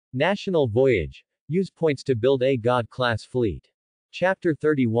National Voyage. Use points to build a God-class fleet. Chapter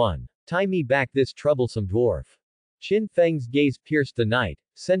 31. Tie me back this troublesome dwarf. Qin Feng's gaze pierced the night,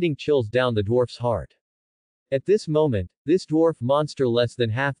 sending chills down the dwarf's heart. At this moment, this dwarf monster less than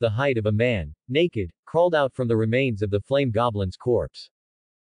half the height of a man, naked, crawled out from the remains of the flame goblin's corpse.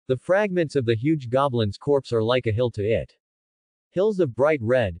 The fragments of the huge goblin's corpse are like a hill to it. Hills of bright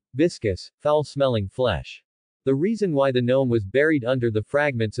red, viscous, foul-smelling flesh. The reason why the gnome was buried under the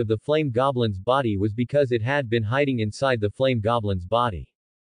fragments of the flame goblin's body was because it had been hiding inside the flame goblin's body,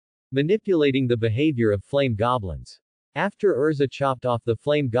 manipulating the behavior of flame goblins. After Urza chopped off the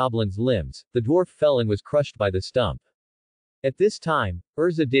flame goblin's limbs, the dwarf fell and was crushed by the stump. At this time,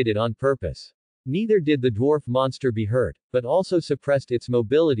 Urza did it on purpose. Neither did the dwarf monster be hurt, but also suppressed its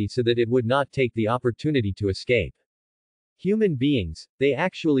mobility so that it would not take the opportunity to escape. Human beings, they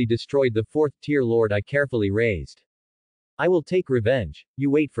actually destroyed the fourth-tier lord I carefully raised. I will take revenge,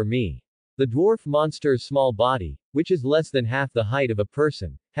 you wait for me. The dwarf monster's small body, which is less than half the height of a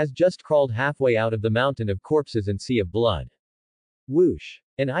person, has just crawled halfway out of the mountain of corpses and sea of blood. Whoosh!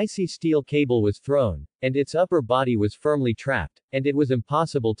 An icy steel cable was thrown, and its upper body was firmly trapped, and it was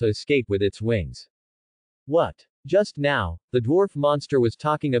impossible to escape with its wings. What? Just now, the dwarf monster was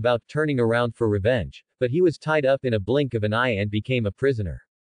talking about turning around for revenge, but he was tied up in a blink of an eye and became a prisoner.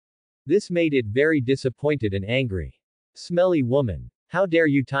 This made it very disappointed and angry. Smelly woman. How dare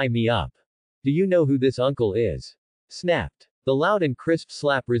you tie me up? Do you know who this uncle is? Snapped. The loud and crisp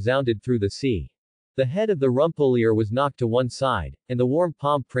slap resounded through the sea. The head of the Rumpelier was knocked to one side, and the warm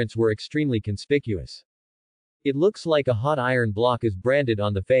palm prints were extremely conspicuous. It looks like a hot iron block is branded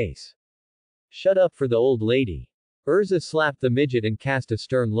on the face. Shut up for the old lady. Urza slapped the midget and cast a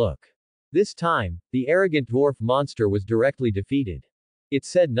stern look. This time, the arrogant dwarf monster was directly defeated. It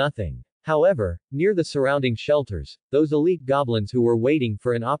said nothing. However, near the surrounding shelters, those elite goblins who were waiting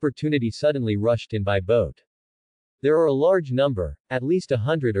for an opportunity suddenly rushed in by boat. There are a large number, at least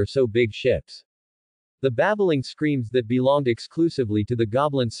 100 or so big ships. The babbling screams that belonged exclusively to the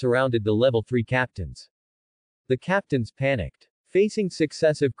goblins surrounded the level 3 captains. The captains panicked. Facing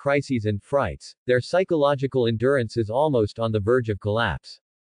successive crises and frights, their psychological endurance is almost on the verge of collapse.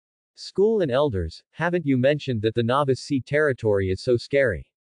 School and elders, haven't you mentioned that the novice sea territory is so scary?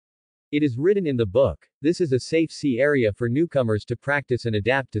 It is written in the book, this is a safe sea area for newcomers to practice and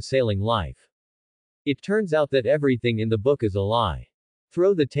adapt to sailing life. It turns out that everything in the book is a lie.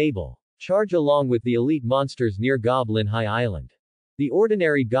 Throw the table. Charge along with the elite monsters near Goblin High Island. The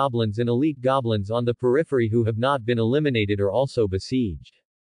ordinary goblins and elite goblins on the periphery who have not been eliminated are also besieged.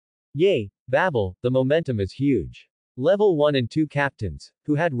 Yay, Babel, the momentum is huge. Level 1 and 2 captains,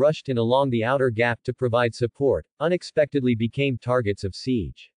 who had rushed in along the outer gap to provide support, unexpectedly became targets of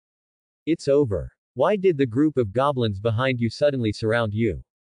siege. It's over. Why did the group of goblins behind you suddenly surround you?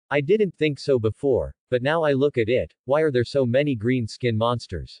 I didn't think so before, but now I look at it, why are there so many green skin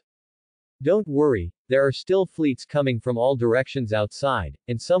monsters? Don't worry, there are still fleets coming from all directions outside,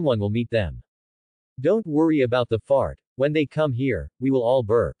 and someone will meet them. Don't worry about the fart, when they come here, we will all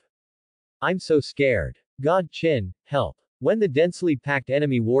burp. I'm so scared. God Qin, help. When the densely packed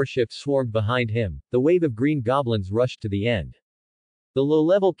enemy warships swarmed behind him, the wave of green goblins rushed to the end. The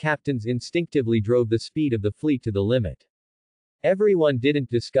low-level captains instinctively drove the speed of the fleet to the limit. Everyone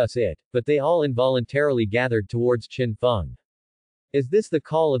didn't discuss it, but they all involuntarily gathered towards Qin Feng. Is this the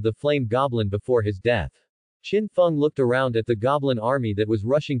call of the flame goblin before his death? Qin Feng looked around at the goblin army that was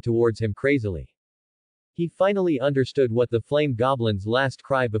rushing towards him crazily. He finally understood what the flame goblin's last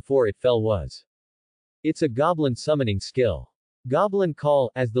cry before it fell was. It's a goblin summoning skill. Goblin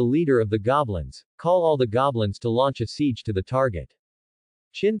call, as the leader of the goblins, call all the goblins to launch a siege to the target.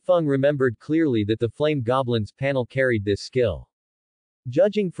 Qin Feng remembered clearly that the flame goblin's panel carried this skill.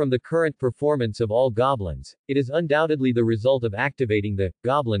 Judging from the current performance of all goblins, it is undoubtedly the result of activating the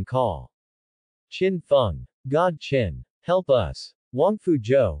goblin call. Qin Feng. God Qin. Help us. Wang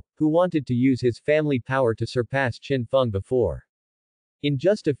Fuzhou, who wanted to use his family power to surpass Qin Feng before. In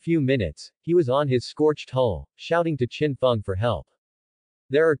just a few minutes, he was on his scorched hull, shouting to Qin Feng for help.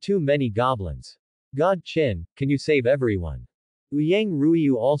 There are too many goblins. God Qin, can you save everyone? Ouyang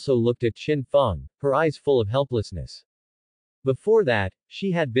Ruiyu also looked at Qin Feng, her eyes full of helplessness. Before that,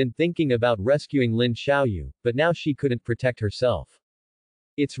 she had been thinking about rescuing Lin Xiaoyu, but now she couldn't protect herself.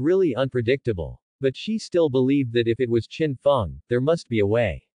 It's really unpredictable. But she still believed that if it was Qin Feng, there must be a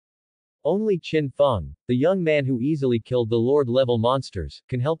way. Only Qin Feng, the young man who easily killed the Lord-level monsters,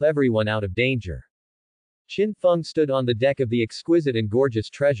 can help everyone out of danger. Qin Feng stood on the deck of the exquisite and gorgeous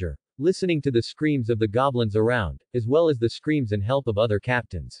treasure, listening to the screams of the goblins around, as well as the screams and help of other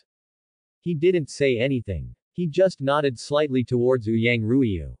captains. He didn't say anything. He just nodded slightly towards Ouyang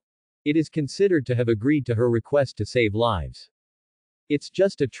Ruiyu. It is considered to have agreed to her request to save lives. It's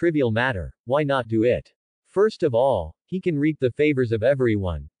just a trivial matter, why not do it? First of all, he can reap the favors of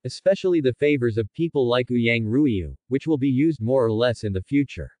everyone, especially the favors of people like Uyang Ruiyu, which will be used more or less in the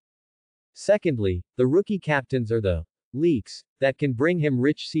future. Secondly, the rookie captains are the leaks that can bring him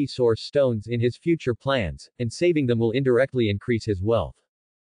rich sea source stones in his future plans, and saving them will indirectly increase his wealth.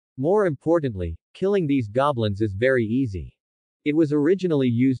 More importantly, killing these goblins is very easy. It was originally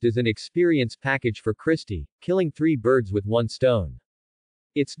used as an experience package for Christie, killing 3 birds with 1 stone.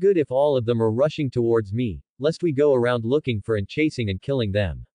 It's good if all of them are rushing towards me, lest we go around looking for and chasing and killing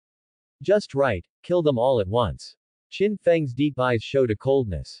them. Just right, kill them all at once. Qin Feng's deep eyes showed a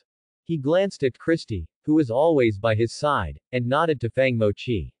coldness. He glanced at Christie, who was always by his side, and nodded to Fang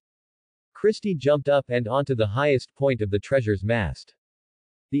Mochi. Christie jumped up and onto the highest point of the treasure's mast.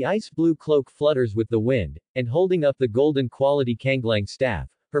 The ice-blue cloak flutters with the wind, and holding up the golden quality Kanglang staff,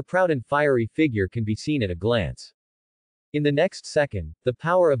 her proud and fiery figure can be seen at a glance. In the next second, the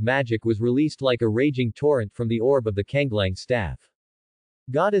power of magic was released like a raging torrent from the orb of the Kanglang staff.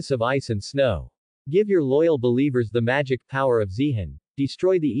 Goddess of ice and snow. Give your loyal believers the magic power of Zihan,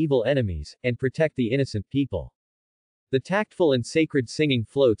 destroy the evil enemies, and protect the innocent people. The tactful and sacred singing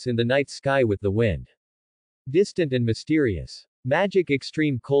floats in the night sky with the wind. Distant and mysterious. Magic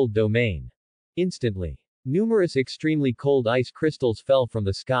extreme cold domain. Instantly. Numerous extremely cold ice crystals fell from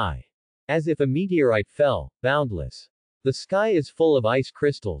the sky. As if a meteorite fell, boundless. The sky is full of ice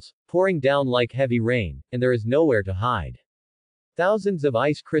crystals, pouring down like heavy rain, and there is nowhere to hide. Thousands of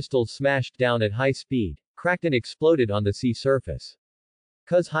ice crystals smashed down at high speed, cracked and exploded on the sea surface.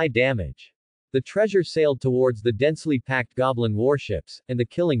 Cause high damage. The treasure sailed towards the densely packed goblin warships, and the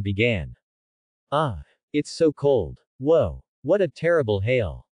killing began. Ah! It's so cold. Whoa! What a terrible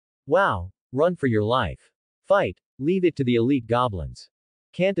hail. Wow! Run for your life. Fight! Leave it to the elite goblins.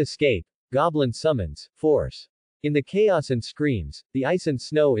 Can't escape. Goblin summons, force. In the chaos and screams, the ice and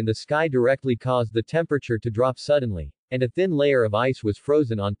snow in the sky directly caused the temperature to drop suddenly, and a thin layer of ice was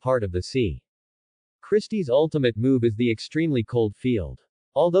frozen on part of the sea. Christie's ultimate move is the extremely cold field.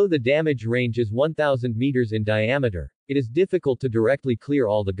 Although the damage range is 1,000 meters in diameter, it is difficult to directly clear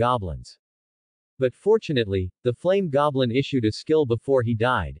all the goblins. But fortunately, the flame goblin issued a skill before he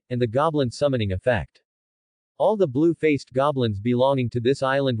died, and the goblin summoning effect. All the blue-faced goblins belonging to this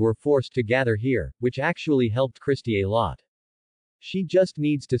island were forced to gather here, which actually helped Christie a lot. She just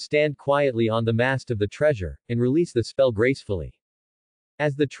needs to stand quietly on the mast of the treasure, and release the spell gracefully.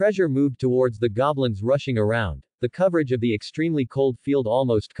 As the treasure moved towards the goblins rushing around, the coverage of the extremely cold field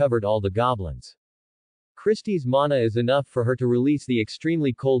almost covered all the goblins. Christie's mana is enough for her to release the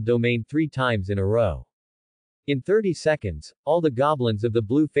extremely cold domain 3 times in a row. In 30 seconds, all the goblins of the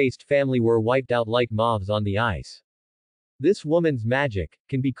blue-faced family were wiped out like moths on the ice. This woman's magic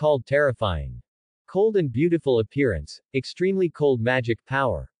can be called terrifying. Cold and beautiful appearance, extremely cold magic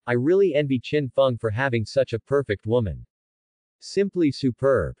power. I really envy Qin Feng for having such a perfect woman. Simply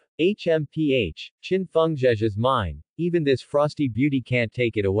superb. HMPH, Qin Fengzhe is mine, even this frosty beauty can't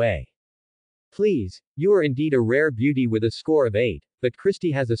take it away. Please, you are indeed a rare beauty with a score of 8, but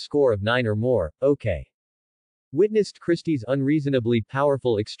Christie has a score of 9 or more, okay. Witnessed Christie's unreasonably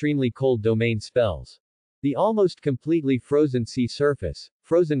powerful extremely cold domain spells. The almost completely frozen sea surface,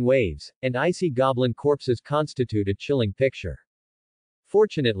 frozen waves, and icy goblin corpses constitute a chilling picture.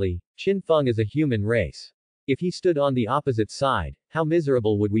 Fortunately, Qin Feng is a human race. If he stood on the opposite side, how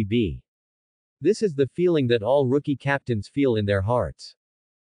miserable would we be? This is the feeling that all rookie captains feel in their hearts.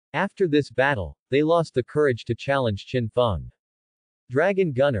 After this battle, they lost the courage to challenge Qin Feng.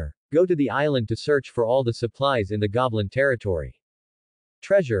 Dragon Gunner, go to the island to search for all the supplies in the goblin territory.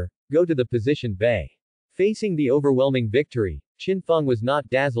 Treasure, go to the position bay. Facing the overwhelming victory, Qin Feng was not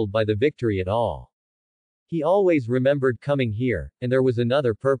dazzled by the victory at all. He always remembered coming here, and there was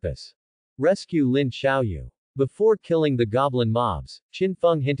another purpose. Rescue Lin Xiaoyu. Before killing the goblin mobs, Qin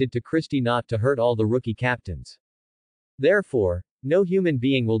Feng hinted to Christie not to hurt all the rookie captains. Therefore, no human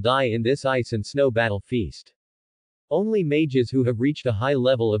being will die in this ice and snow battle feast. Only mages who have reached a high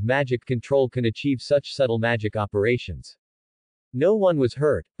level of magic control can achieve such subtle magic operations. No one was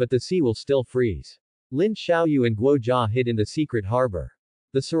hurt, but the sea will still freeze. Lin Xiaoyu and Guo Jia hid in the secret harbor.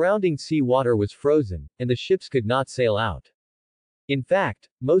 The surrounding sea water was frozen, and the ships could not sail out. In fact,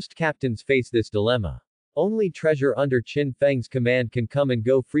 most captains face this dilemma. Only treasure under Qin Feng's command can come and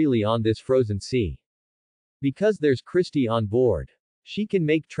go freely on this frozen sea. Because there's Christie on board. She can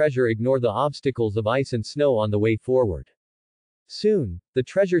make treasure ignore the obstacles of ice and snow on the way forward. Soon, the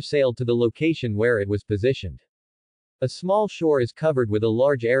treasure sailed to the location where it was positioned. A small shore is covered with a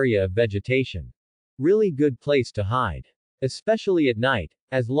large area of vegetation. Really good place to hide. Especially at night,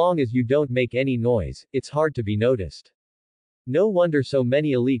 as long as you don't make any noise, it's hard to be noticed. No wonder so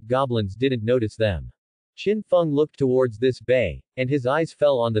many elite goblins didn't notice them. Qin Feng looked towards this bay, and his eyes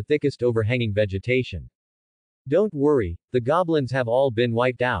fell on the thickest overhanging vegetation. Don't worry, the goblins have all been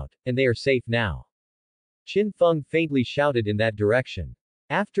wiped out, and they are safe now. Qin Feng faintly shouted in that direction.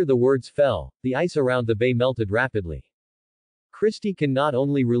 After the words fell, the ice around the bay melted rapidly. Christie can not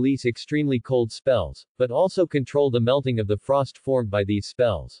only release extremely cold spells, but also control the melting of the frost formed by these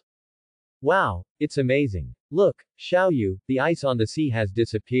spells. Wow, it's amazing. Look, Xiaoyu, the ice on the sea has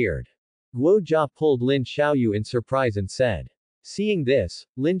disappeared. Guo Jia pulled Lin Xiaoyu in surprise and said. Seeing this,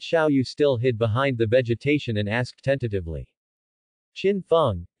 Lin Xiaoyu still hid behind the vegetation and asked tentatively. Qin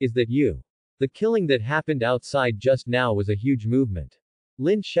Feng, is that you? The killing that happened outside just now was a huge movement.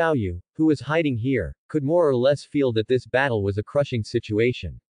 Lin Xiaoyu, who was hiding here, could more or less feel that this battle was a crushing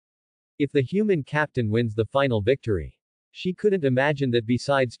situation. If the human captain wins the final victory. She couldn't imagine that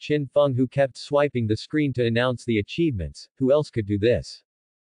besides Qin Feng, who kept swiping the screen to announce the achievements, who else could do this?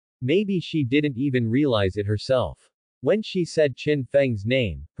 Maybe she didn't even realize it herself. When she said Qin Feng's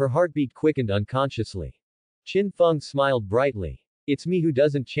name, her heartbeat quickened unconsciously. Qin Feng smiled brightly. It's me who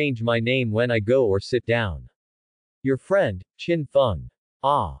doesn't change my name when I go or sit down. Your friend, Qin Feng.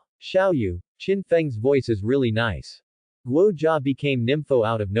 Ah. Xiaoyu, Qin Feng's voice is really nice. Guo Jia became Nympho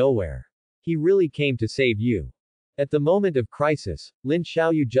out of nowhere. He really came to save you. At the moment of crisis, Lin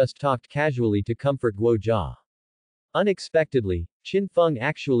Xiaoyu just talked casually to comfort Guo Jia. Unexpectedly, Qin Feng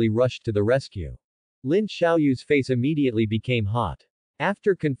actually rushed to the rescue. Lin Xiaoyu's face immediately became hot.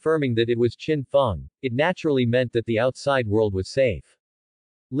 After confirming that it was Qin Feng, it naturally meant that the outside world was safe.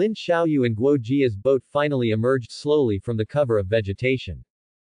 Lin Xiaoyu and Guo Jia's boat finally emerged slowly from the cover of vegetation.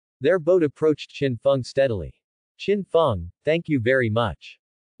 Their boat approached Qin Feng steadily. Qin Feng, thank you very much.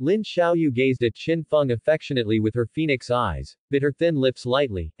 Lin Xiaoyu gazed at Qin Feng affectionately with her phoenix eyes, bit her thin lips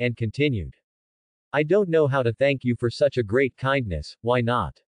lightly, and continued. I don't know how to thank you for such a great kindness, why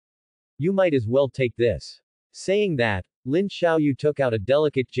not? You might as well take this. Saying that, Lin Xiaoyu took out a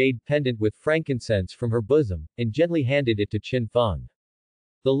delicate jade pendant with frankincense from her bosom, and gently handed it to Qin Feng.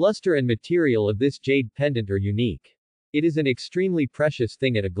 The luster and material of this jade pendant are unique. It is an extremely precious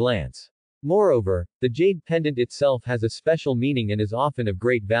thing at a glance. Moreover, the jade pendant itself has a special meaning and is often of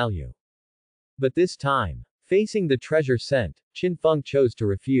great value. But this time, facing the treasure sent, Qin Feng chose to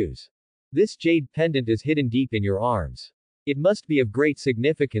refuse. This jade pendant is hidden deep in your arms. It must be of great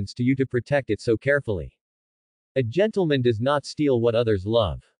significance to you to protect it so carefully. A gentleman does not steal what others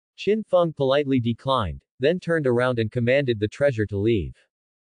love. Qin Feng politely declined, then turned around and commanded the treasure to leave.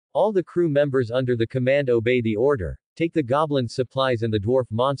 All the crew members under the command obey the order, take the goblin's supplies and the dwarf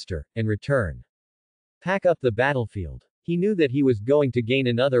monster, and return. Pack up the battlefield. He knew that he was going to gain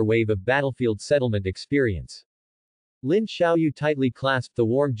another wave of battlefield settlement experience. Lin Xiaoyu tightly clasped the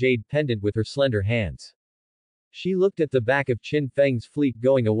warm jade pendant with her slender hands. She looked at the back of Qin Feng's fleet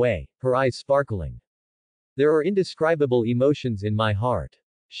going away, her eyes sparkling. There are indescribable emotions in my heart.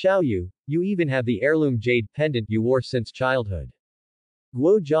 Xiaoyu, you even have the heirloom jade pendant you wore since childhood.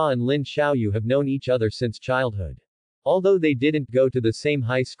 Guo Jia and Lin Xiaoyu have known each other since childhood. Although they didn't go to the same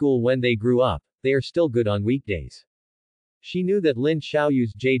high school when they grew up, they are still good on weekdays. She knew that Lin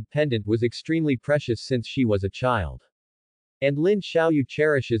Xiaoyu's jade pendant was extremely precious since she was a child. And Lin Xiaoyu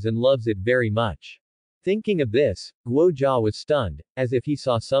cherishes and loves it very much. Thinking of this, Guo Jia was stunned, as if he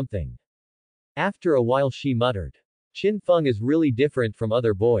saw something. After a while she muttered. Qin Feng is really different from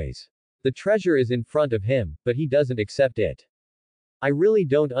other boys. The treasure is in front of him, but he doesn't accept it. I really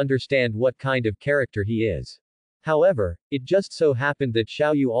don't understand what kind of character he is. However, it just so happened that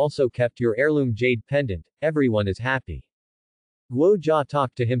Xiaoyu also kept your heirloom jade pendant, everyone is happy. Guo Jia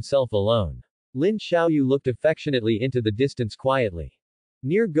talked to himself alone. Lin Xiaoyu looked affectionately into the distance quietly.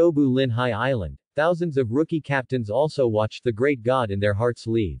 Near Gobu Lin Hai Island, thousands of rookie captains also watched the great god in their hearts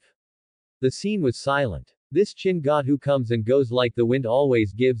leave. The scene was silent. This Qin god who comes and goes like the wind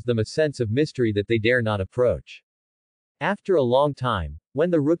always gives them a sense of mystery that they dare not approach. After a long time,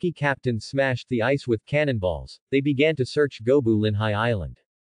 when the rookie captains smashed the ice with cannonballs, they began to search Gobu Lin Hai Island.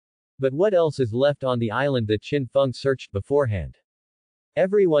 But what else is left on the island that Qin Feng searched beforehand?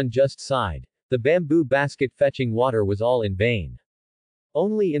 Everyone just sighed. The bamboo basket fetching water was all in vain.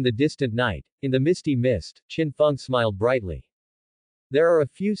 Only in the distant night, in the misty mist, Qin Feng smiled brightly. There are a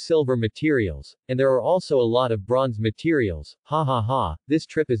few silver materials, and there are also a lot of bronze materials, ha ha ha, this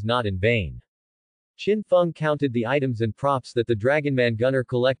trip is not in vain. Qin Feng counted the items and props that the Dragonman gunner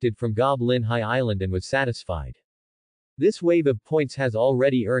collected from Gob Lin Hai Island and was satisfied. This wave of points has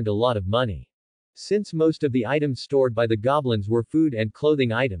already earned a lot of money. Since most of the items stored by the goblins were food and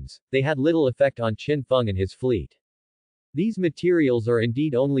clothing items, they had little effect on Qin Feng and his fleet. These materials are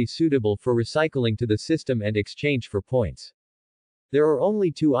indeed only suitable for recycling to the system and exchange for points. There are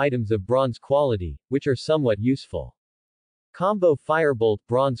only 2 items of bronze quality, which are somewhat useful. Combo Firebolt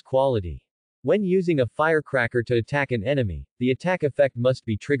Bronze quality. When using a firecracker to attack an enemy, the attack effect must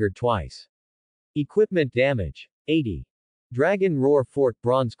be triggered twice. Equipment damage. 80. Dragon Roar Fort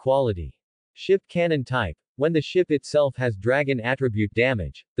Bronze quality. Ship Cannon type. When the ship itself has dragon attribute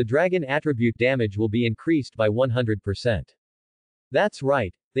damage, the dragon attribute damage will be increased by 100%. That's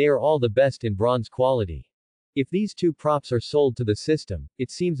right, they are all the best in bronze quality. If these 2 props are sold to the system, it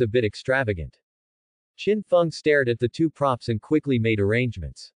seems a bit extravagant. Qin Feng stared at the 2 props and quickly made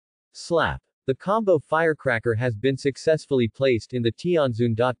arrangements. Slap. The combo firecracker has been successfully placed in the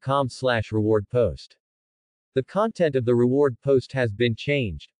tianzun.com/reward post. The content of the reward post has been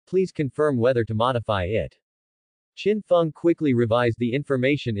changed, please confirm whether to modify it. Qin Feng quickly revised the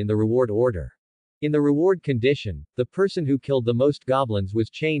information in the reward order. In the reward condition, the person who killed the most goblins was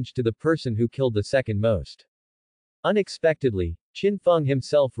changed to the person who killed the second most. Unexpectedly, Qin Feng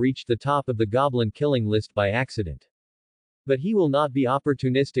himself reached the top of the goblin killing list by accident. But he will not be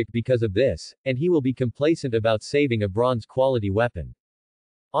opportunistic because of this, and he will be complacent about saving a bronze quality weapon.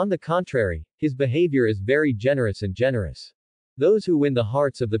 On the contrary, his behavior is very generous and generous. Those who win the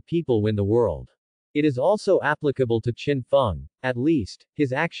hearts of the people win the world. It is also applicable to Qin Feng, at least,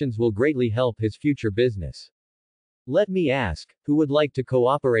 his actions will greatly help his future business. Let me ask, who would like to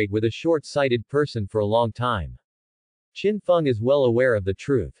cooperate with a short-sighted person for a long time? Qin Feng is well aware of the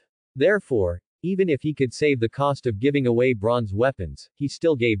truth. Therefore, even if he could save the cost of giving away bronze weapons, he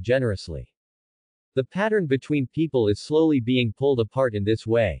still gave generously. The pattern between people is slowly being pulled apart in this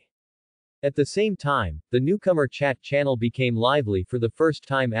way. At the same time, the newcomer chat channel became lively for the first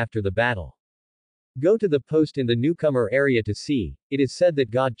time after the battle. Go to the post in the newcomer area to see, it is said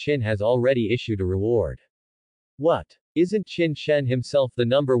that God Qin has already issued a reward. What? Isn't Qin Shen himself the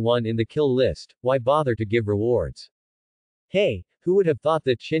number 1 in the kill list, why bother to give rewards? Hey, who would have thought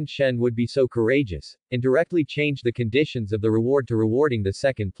that Qin Shen would be so courageous, and directly change the conditions of the reward to rewarding the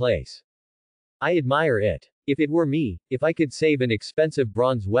second place? I admire it. If it were me, if I could save an expensive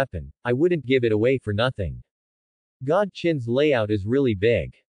bronze weapon, I wouldn't give it away for nothing. God Qin's layout is really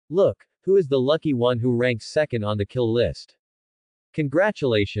big. Look, who is the lucky one who ranks second on the kill list?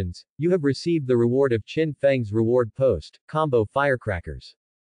 Congratulations, you have received the reward of Qin Feng's reward post, combo firecrackers.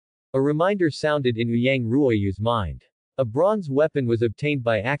 A reminder sounded in Yang Ruoyu's mind. A bronze weapon was obtained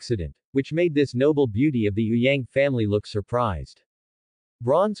by accident, which made this noble beauty of the Yang family look surprised.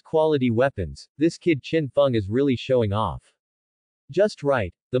 Bronze quality weapons, this kid Qin Feng is really showing off. Just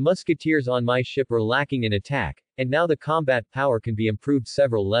right, the musketeers on my ship are lacking in attack, and now the combat power can be improved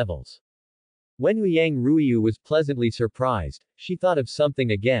several levels. When Yang Ruoyu was pleasantly surprised, she thought of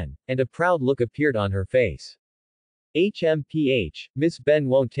something again, and a proud look appeared on her face. HMPH, Miss Ben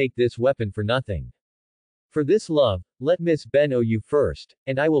won't take this weapon for nothing. For this love, let Miss Ben owe you first,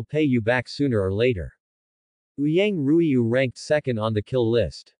 and I will pay you back sooner or later. Yang Ruoyu ranked second on the kill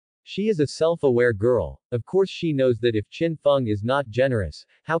list. She is a self-aware girl, of course she knows that if Qin Feng is not generous,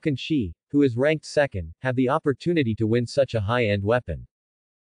 how can she, who is ranked second, have the opportunity to win such a high-end weapon?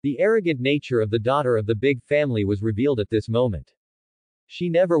 The arrogant nature of the daughter of the big family was revealed at this moment. She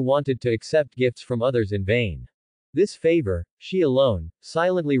never wanted to accept gifts from others in vain. This favor, she alone,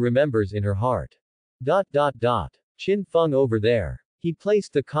 silently remembers in her heart. Qin Feng over there. He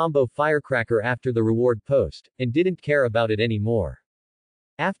placed the combo firecracker after the reward post, and didn't care about it anymore.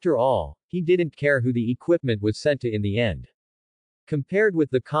 After all, he didn't care who the equipment was sent to in the end. Compared with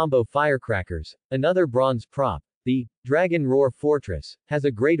the combo firecrackers, another bronze prop, the Dragon Roar Fortress, has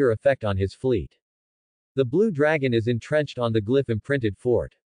a greater effect on his fleet. The blue dragon is entrenched on the glyph-imprinted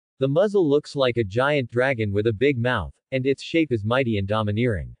fort. The muzzle looks like a giant dragon with a big mouth, and its shape is mighty and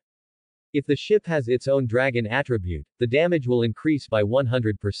domineering. If the ship has its own dragon attribute, the damage will increase by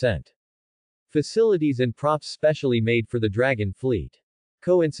 100%. Facilities and props specially made for the dragon fleet.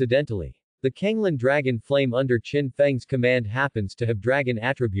 Coincidentally, the Kanglan dragon flame under Qin Feng's command happens to have dragon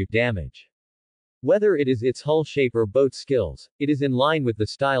attribute damage. Whether it is its hull shape or boat skills, it is in line with the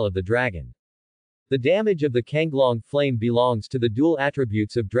style of the dragon. The damage of the Kanglong flame belongs to the dual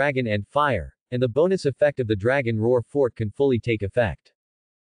attributes of dragon and fire, and the bonus effect of the Dragon Roar Fort can fully take effect.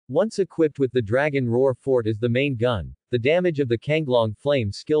 Once equipped with the Dragon Roar Fort as the main gun, the damage of the Kanglong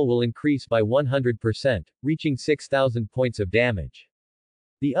flame skill will increase by 100%, reaching 6,000 points of damage.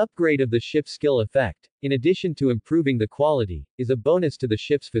 The upgrade of the ship's skill effect, in addition to improving the quality, is a bonus to the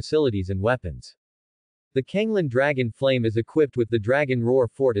ship's facilities and weapons. The Kanglan Dragon Flame is equipped with the Dragon Roar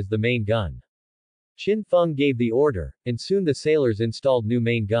Fort as the main gun. Qin Feng gave the order, and soon the sailors installed new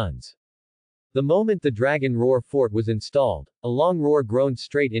main guns. The moment the Dragon Roar Fort was installed, a long roar groaned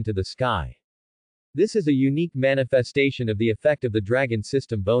straight into the sky. This is a unique manifestation of the effect of the Dragon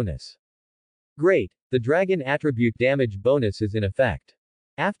System bonus. Great, the Dragon Attribute Damage bonus is in effect.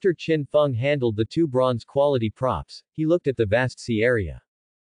 After Qin Feng handled the 2 bronze quality props, he looked at the vast sea area.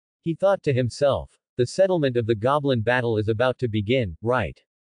 He thought to himself, the settlement of the goblin battle is about to begin, right?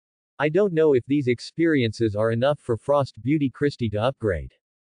 I don't know if these experiences are enough for Frost Beauty Christie to upgrade.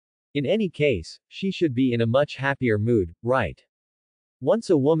 In any case, she should be in a much happier mood, right? Once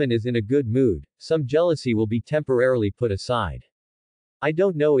a woman is in a good mood, some jealousy will be temporarily put aside. I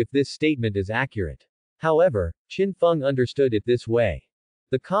don't know if this statement is accurate. However, Qin Feng understood it this way.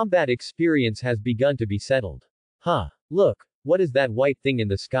 The combat experience has begun to be settled. Huh. Look, what is that white thing in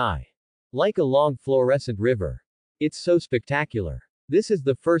the sky? Like a long fluorescent river. It's so spectacular. This is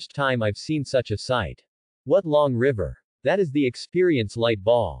the first time I've seen such a sight. What long river? That is the experience light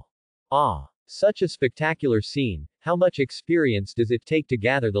ball. Ah, such a spectacular scene. How much experience does it take to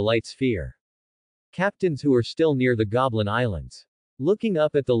gather the light sphere? Captains who are still near the Goblin Islands. Looking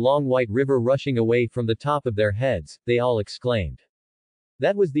up at the long white river rushing away from the top of their heads, they all exclaimed.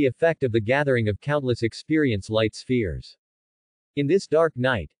 That was the effect of the gathering of countless experience light spheres. In this dark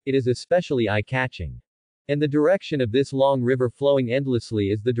night, it is especially eye-catching. And the direction of this long river flowing endlessly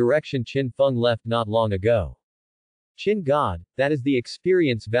is the direction Qin Feng left not long ago. Qin God, that is the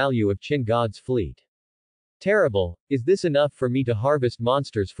experience value of Qin God's fleet. Terrible, is this enough for me to harvest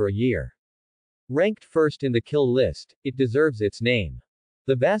monsters for a year? Ranked first in the kill list, it deserves its name.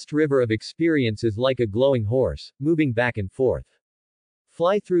 The vast river of experience is like a glowing horse, moving back and forth.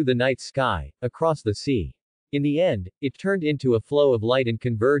 Fly through the night sky, across the sea. In the end, it turned into a flow of light and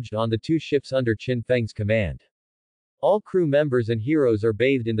converged on the 2 ships under Qin Feng's command. All crew members and heroes are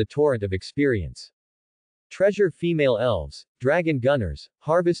bathed in the torrent of experience. Treasure female elves, dragon gunners,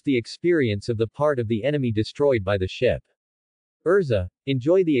 harvest the experience of the part of the enemy destroyed by the ship. Urza,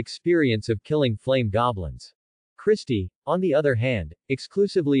 enjoy the experience of killing flame goblins. Christie, on the other hand,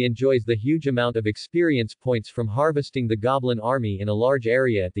 exclusively enjoys the huge amount of experience points from harvesting the goblin army in a large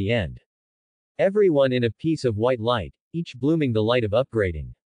area at the end. Everyone in a piece of white light, each blooming the light of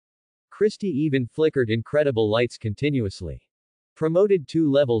upgrading. Christie even flickered incredible lights continuously. Promoted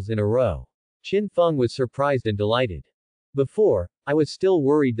 2 levels in a row. Qin Feng was surprised and delighted. Before, I was still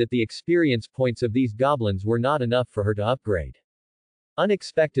worried that the experience points of these goblins were not enough for her to upgrade.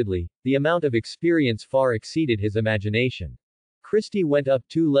 Unexpectedly, the amount of experience far exceeded his imagination. Christie went up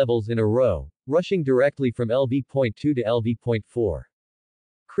 2 levels in a row, rushing directly from LV.2 to LV.4.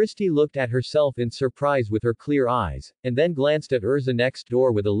 Christie looked at herself in surprise with her clear eyes, and then glanced at Urza next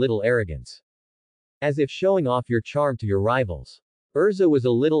door with a little arrogance. As if showing off your charm to your rivals. Urza was a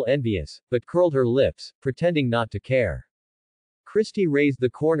little envious, but curled her lips, pretending not to care. Christie raised the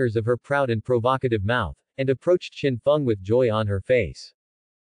corners of her proud and provocative mouth, and approached Qin Feng with joy on her face.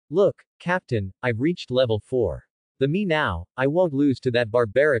 Look, Captain, I've reached level 4. The me now, I won't lose to that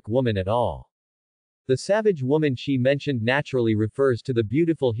barbaric woman at all. The savage woman she mentioned naturally refers to the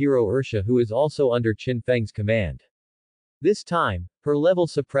beautiful hero Ursha, who is also under Qin Feng's command. This time, her level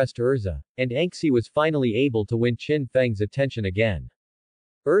suppressed Urza, and Anxi was finally able to win Qin Feng's attention again.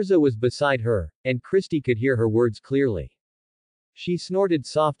 Urza was beside her, and Christie could hear her words clearly. She snorted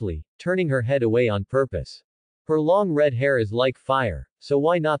softly, turning her head away on purpose. Her long red hair is like fire, so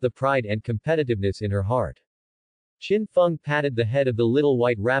why not the pride and competitiveness in her heart? Qin Feng patted the head of the little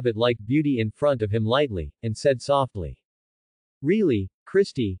white rabbit-like beauty in front of him lightly, and said softly. Really,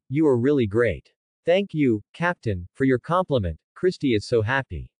 Christie, you are really great. Thank you, Captain, for your compliment. Christie is so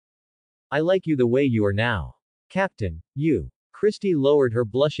happy. I like you the way you are now. Captain, you. Christie lowered her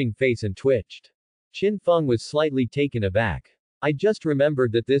blushing face and twitched. Qin Feng was slightly taken aback. I just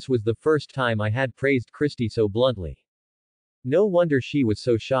remembered that this was the first time I had praised Christie so bluntly. No wonder she was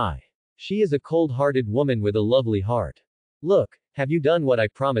so shy. She is a cold-hearted woman with a lovely heart. Look, have you done what I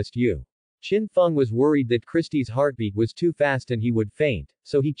promised you? Qin Feng was worried that Christie's heartbeat was too fast and he would faint,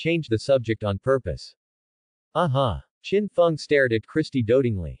 so he changed the subject on purpose. Qin Feng stared at Christie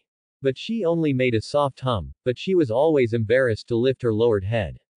dotingly. But she only made a soft hum, but she was always embarrassed to lift her lowered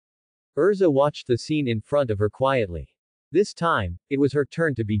head. Urza watched the scene in front of her quietly. This time, it was her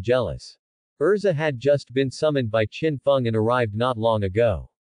turn to be jealous. Urza had just been summoned by Qin Feng and arrived not long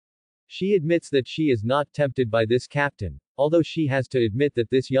ago. She admits that she is not tempted by this captain, although she has to admit that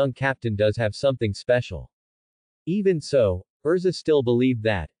this young captain does have something special. Even so, Urza still believed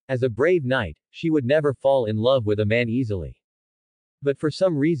that, as a brave knight, she would never fall in love with a man easily. But for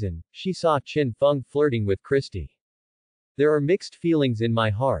some reason, she saw Qin Feng flirting with Christie. There are mixed feelings in my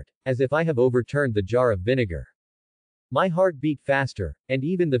heart, as if I have overturned the jar of vinegar. My heart beat faster, and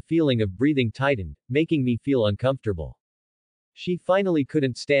even the feeling of breathing tightened, making me feel uncomfortable. She finally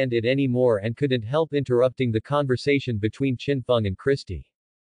couldn't stand it anymore and couldn't help interrupting the conversation between Qin Feng and Christy.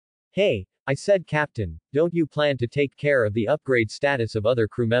 Hey, I said, Captain, don't you plan to take care of the upgrade status of other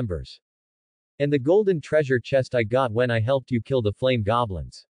crew members? And the golden treasure chest I got when I helped you kill the flame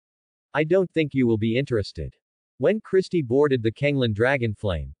goblins? I don't think you will be interested. When Christy boarded the Kenglin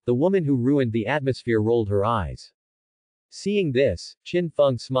Dragonflame, the woman who ruined the atmosphere rolled her eyes. Seeing this, Qin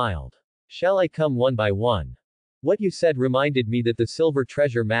Feng smiled. Shall I come one by one? What you said reminded me that the silver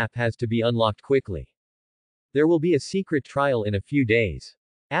treasure map has to be unlocked quickly. There will be a secret trial in a few days.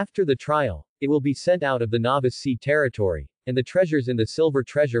 After the trial, it will be sent out of the Novice Sea territory, and the treasures in the silver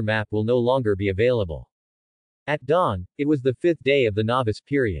treasure map will no longer be available. At dawn, it was the 5th day of the novice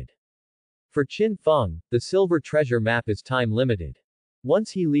period. For Qin Feng, the silver treasure map is time limited.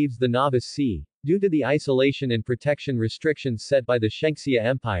 Once he leaves the Novice Sea, due to the isolation and protection restrictions set by the Shengxia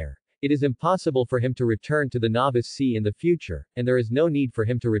Empire, it is impossible for him to return to the Novice Sea in the future, and there is no need for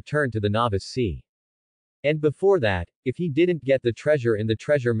him to return to the Novice Sea. And before that, if he didn't get the treasure in the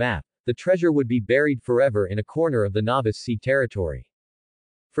treasure map, the treasure would be buried forever in a corner of the Novice Sea territory.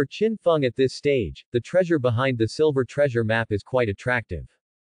 For Qin Feng at this stage, the treasure behind the silver treasure map is quite attractive.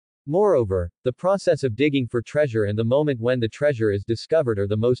 Moreover, the process of digging for treasure and the moment when the treasure is discovered are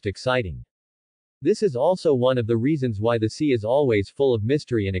the most exciting. This is also one of the reasons why the sea is always full of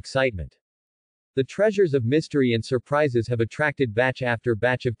mystery and excitement. The treasures of mystery and surprises have attracted batch after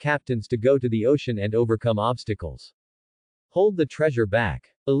batch of captains to go to the ocean and overcome obstacles. Hold the treasure back.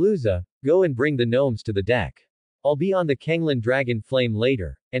 Aluza, go and bring the gnomes to the deck. I'll be on the Kenglin Dragon Flame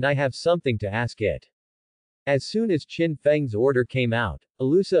later, and I have something to ask it. As soon as Qin Feng's order came out,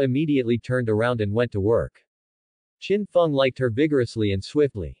 Alusa immediately turned around and went to work. Qin Feng liked her vigorously and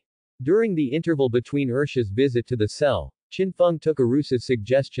swiftly. During the interval between Ursha's visit to the cell, Qin Feng took Arusa's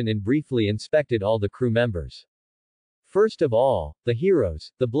suggestion and briefly inspected all the crew members. First of all, the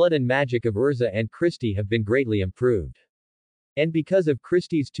heroes, the blood and magic of Urza and Christy have been greatly improved. And because of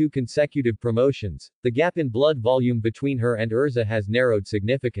Christy's 2 consecutive promotions, the gap in blood volume between her and Urza has narrowed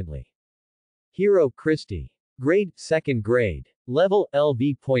significantly. Hero Christy. Grade, 2nd grade. Level,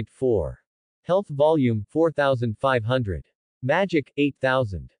 LV.4. Health volume, 4500. Magic,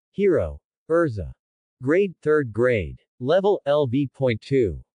 8000. Hero. Urza. Grade, 3rd grade. Level,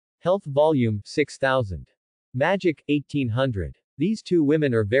 LV.2. Health volume, 6000. Magic, 1800. These 2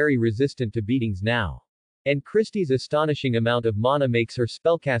 women are very resistant to beatings now. And Christy's astonishing amount of mana makes her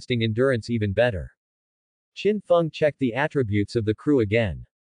spellcasting endurance even better. Qin Feng checked the attributes of the crew again.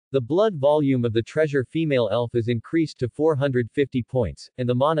 The blood volume of the treasure female elf is increased to 450 points, and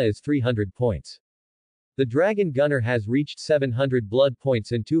the mana is 300 points. The dragon gunner has reached 700 blood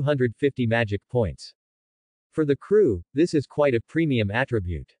points and 250 magic points. For the crew, this is quite a premium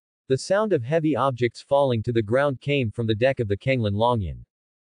attribute. The sound of heavy objects falling to the ground came from the deck of the Kenglin Longyan.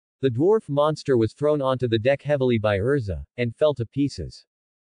 The dwarf monster was thrown onto the deck heavily by Urza, and fell to pieces.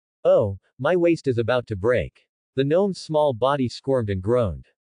 Oh, my waist is about to break. The gnome's small body squirmed and groaned.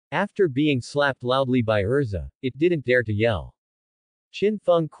 After being slapped loudly by Urza, it didn't dare to yell. Qin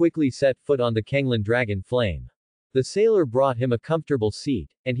Feng quickly set foot on the Kenglin Dragon Flame. The sailor brought him a comfortable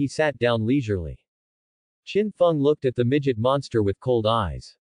seat, and he sat down leisurely. Qin Feng looked at the midget monster with cold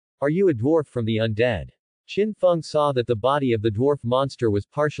eyes. Are you a dwarf from the undead? Qin Feng saw that the body of the dwarf monster was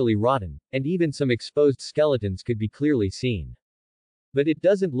partially rotten, and even some exposed skeletons could be clearly seen. But it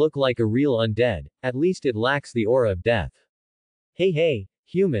doesn't look like a real undead, at least it lacks the aura of death. Hey,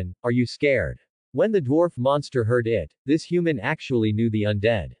 human, are you scared? When the dwarf monster heard it, this human actually knew the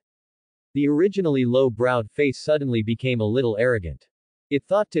undead. The originally low-browed face suddenly became a little arrogant. It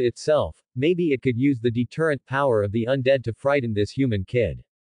thought to itself, maybe it could use the deterrent power of the undead to frighten this human kid.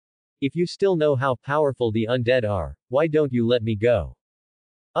 If you still know how powerful the undead are, why don't you let me go?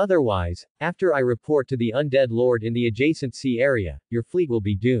 Otherwise, after I report to the undead lord in the adjacent sea area, your fleet will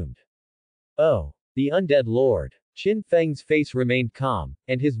be doomed. Oh, the undead lord. Qin Feng's face remained calm,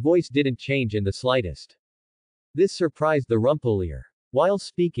 and his voice didn't change in the slightest. This surprised the Rumpelier. While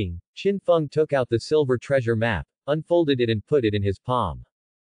speaking, Qin Feng took out the silver treasure map, unfolded it and put it in his palm.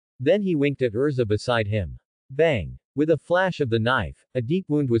 Then he winked at Urza beside him. Bang! With a flash of the knife, a deep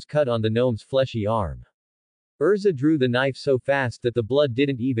wound was cut on the gnome's fleshy arm. Urza drew the knife so fast that the blood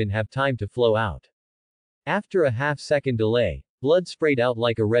didn't even have time to flow out. After a half-second delay, blood sprayed out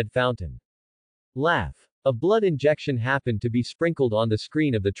like a red fountain. Laugh. A blood injection happened to be sprinkled on the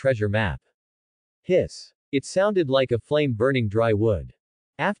screen of the treasure map. Hiss. It sounded like a flame burning dry wood.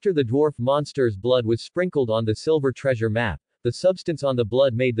 After the dwarf monster's blood was sprinkled on the silver treasure map, the substance on the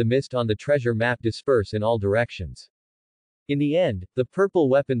blood made the mist on the treasure map disperse in all directions. In the end, the purple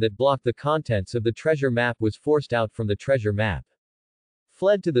weapon that blocked the contents of the treasure map was forced out from the treasure map.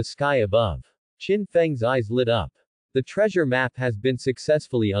 Fled to the sky above. Qin Feng's eyes lit up. The treasure map has been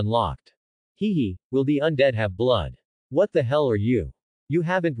successfully unlocked. Hehe, will the undead have blood? What the hell are you? You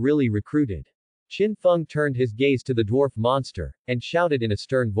haven't really recruited. Qin Feng turned his gaze to the dwarf monster, and shouted in a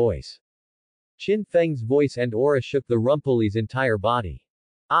stern voice. Qin Feng's voice and aura shook the Rumpuli's entire body.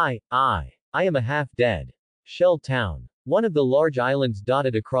 I am a half-dead. Shell Town. One of the large islands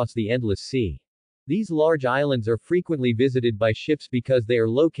dotted across the endless sea. These large islands are frequently visited by ships because they are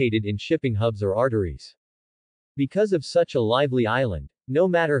located in shipping hubs or arteries. Because of such a lively island, no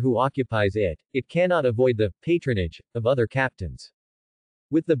matter who occupies it, it cannot avoid the patronage of other captains.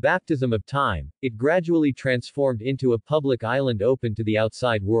 With the baptism of time, it gradually transformed into a public island open to the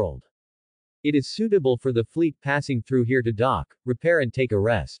outside world. It is suitable for the fleet passing through here to dock, repair and take a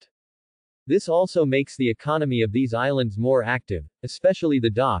rest. This also makes the economy of these islands more active, especially the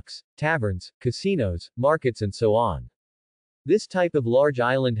docks, taverns, casinos, markets and so on. This type of large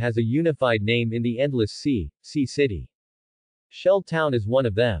island has a unified name in the endless sea, Sea City. Shell Town is one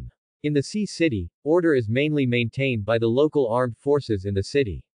of them. In the Sea City, order is mainly maintained by the local armed forces in the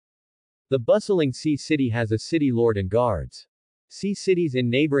city. The bustling Sea City has a city lord and guards. Sea cities in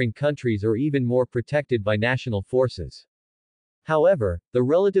neighboring countries are even more protected by national forces. However, the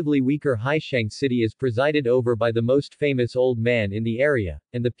relatively weaker Haisheng City is presided over by the most famous old man in the area,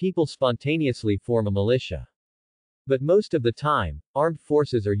 and the people spontaneously form a militia. But most of the time, armed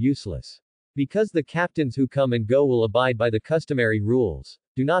forces are useless. Because the captains who come and go will abide by the customary rules,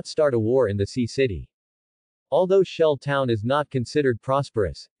 do not start a war in the Sea City. Although Shell Town is not considered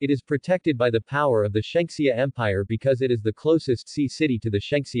prosperous, it is protected by the power of the Shengxia Empire because it is the closest sea city to the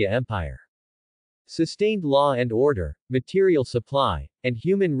Shengxia Empire. Sustained law and order, material supply, and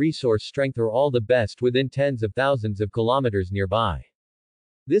human resource strength are all the best within tens of thousands of kilometers nearby.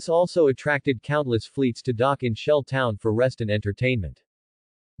 This also attracted countless fleets to dock in Shell Town for rest and entertainment.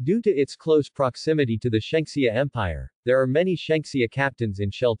 Due to its close proximity to the Shengxia Empire, there are many Shengxia captains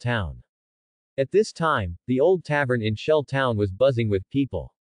in Shell Town. At this time, the old tavern in Shell Town was buzzing with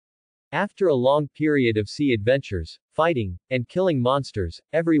people. After a long period of sea adventures, fighting, and killing monsters,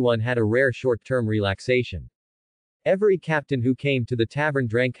 everyone had a rare short-term relaxation. Every captain who came to the tavern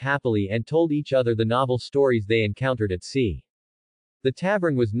drank happily and told each other the novel stories they encountered at sea. The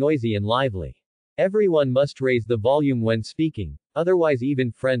tavern was noisy and lively. Everyone must raise the volume when speaking, otherwise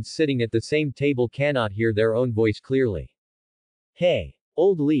even friends sitting at the same table cannot hear their own voice clearly. Hey,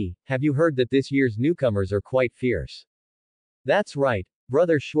 old Lee, have you heard that this year's newcomers are quite fierce? That's right,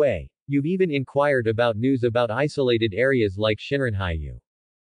 brother Shui, you've even inquired about news about isolated areas like Shinranhaiyu.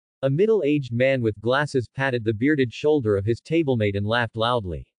 A middle-aged man with glasses patted the bearded shoulder of his tablemate and laughed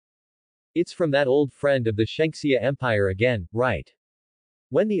loudly. It's from that old friend of the Shengxia Empire again, right?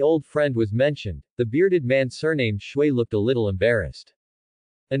 When the old friend was mentioned, the bearded man surnamed Shui looked a little embarrassed.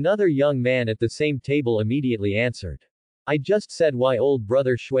 Another young man at the same table immediately answered. I just said why old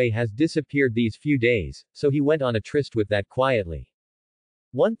brother Shui has disappeared these few days, so he went on a tryst with that quietly.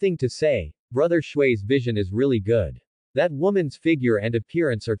 One thing to say, brother Shui's vision is really good. That woman's figure and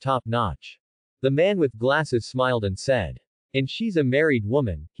appearance are top-notch. The man with glasses smiled and said. And she's a married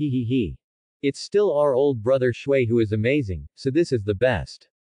woman, he. It's still our old brother Shui who is amazing, so this is the best.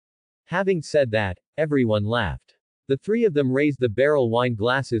 Having said that, everyone laughed. The three of them raised the barrel wine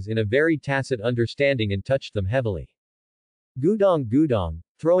glasses in a very tacit understanding and touched them heavily. Gudong,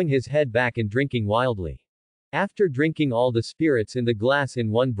 throwing his head back and drinking wildly. After drinking all the spirits in the glass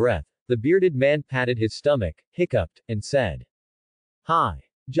in one breath, the bearded man patted his stomach, hiccuped, and said. Hi.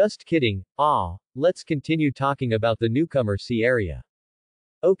 Just kidding, let's continue talking about the newcomer sea area.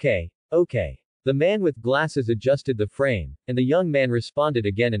 Okay. The man with glasses adjusted the frame, and the young man responded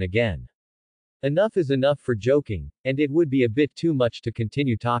again and again. Enough is enough for joking, and it would be a bit too much to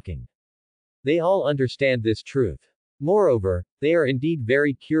continue talking. They all understand this truth. Moreover, they are indeed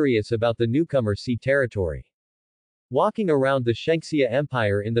very curious about the newcomer sea territory. Walking around the Shengxia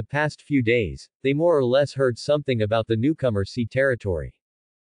Empire in the past few days, they more or less heard something about the newcomer sea territory.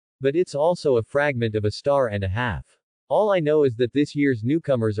 But it's also a fragment of a star and a half. All I know is that this year's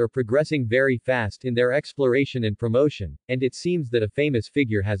newcomers are progressing very fast in their exploration and promotion, and it seems that a famous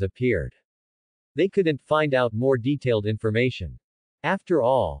figure has appeared. They couldn't find out more detailed information. After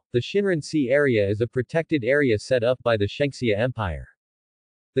all, the Shinran Sea area is a protected area set up by the Shengxia Empire.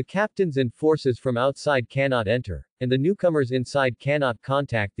 The captains and forces from outside cannot enter, and the newcomers inside cannot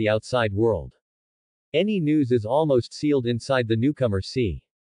contact the outside world. Any news is almost sealed inside the newcomer sea.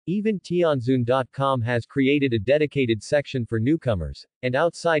 Even Tianzun.com has created a dedicated section for newcomers, and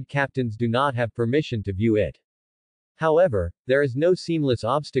outside captains do not have permission to view it. However, there is no seamless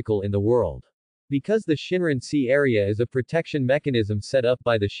obstacle in the world. Because the Shinran Sea area is a protection mechanism set up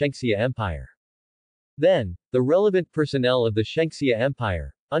by the Shengxia Empire. Then, the relevant personnel of the Shengxia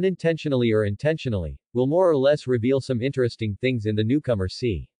Empire, unintentionally or intentionally, will more or less reveal some interesting things in the newcomer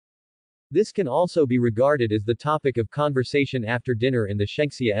sea. This can also be regarded as the topic of conversation after dinner in the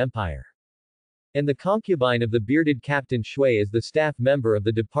Shengxia Empire. And the concubine of the bearded Captain Shui is the staff member of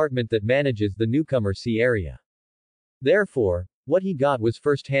the department that manages the newcomer sea area. Therefore, what he got was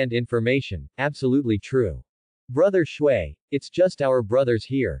first-hand information, absolutely true. Brother Shui, it's just our brothers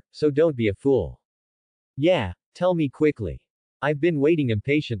here, so don't be a fool. Yeah, tell me quickly. I've been waiting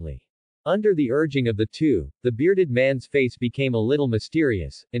impatiently. Under the urging of the two, the bearded man's face became a little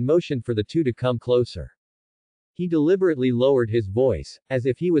mysterious, and motioned for the two to come closer. He deliberately lowered his voice, as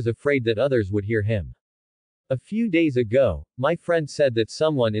if he was afraid that others would hear him. A few days ago, my friend said that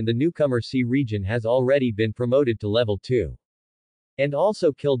someone in the newcomer sea region has already been promoted to level 2. And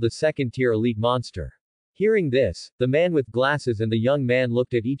also killed the second-tier elite monster. Hearing this, the man with glasses and the young man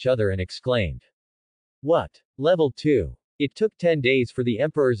looked at each other and exclaimed. What? Level 2? It took 10 days for the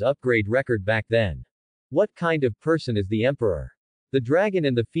Emperor's upgrade record back then. What kind of person is the Emperor? The dragon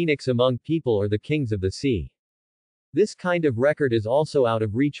and the phoenix among people or the kings of the sea? This kind of record is also out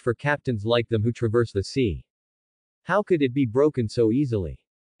of reach for captains like them who traverse the sea. How could it be broken so easily?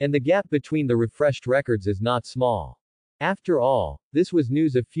 And the gap between the refreshed records is not small. After all, this was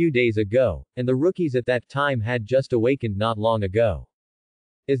news a few days ago, and the rookies at that time had just awakened not long ago.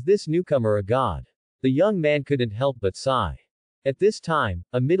 Is this newcomer a god? The young man couldn't help but sigh. At this time,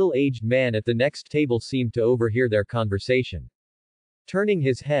 a middle-aged man at the next table seemed to overhear their conversation. Turning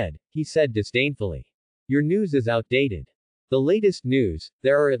his head, he said disdainfully. Your news is outdated. The latest news,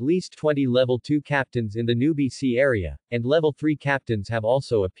 there are at least 20 level 2 captains in the newbie sea area, and level 3 captains have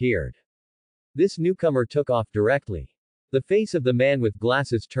also appeared. This newcomer took off directly. The face of the man with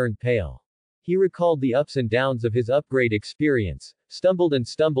glasses turned pale. He recalled the ups and downs of his upgrade experience, stumbled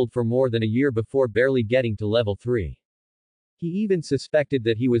for more than a year before barely getting to level 3. He even suspected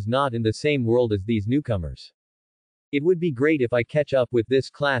that he was not in the same world as these newcomers. It would be great if I catch up with this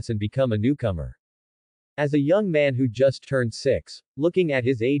class and become a newcomer. As a young man who just turned 6, looking at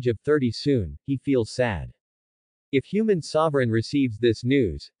his age of 30 soon, he feels sad. If human sovereign receives this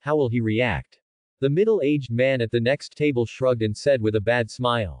news, how will he react? The middle-aged man at the next table shrugged and said with a bad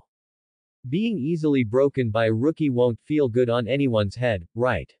smile. Being easily broken by a rookie won't feel good on anyone's head,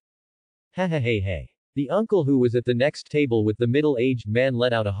 right? Hey. The uncle who was at the next table with the middle-aged man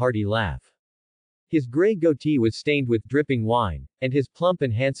let out a hearty laugh. His gray goatee was stained with dripping wine, and his plump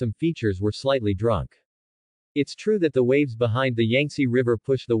and handsome features were slightly drunk. It's true that the waves behind the Yangtze River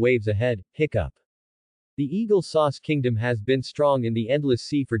push the waves ahead, hiccup. The Eagle Sauce Kingdom has been strong in the Endless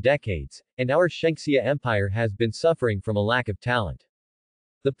Sea for decades, and our Shengxia Empire has been suffering from a lack of talent.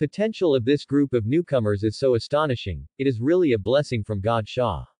 The potential of this group of newcomers is so astonishing, it is really a blessing from God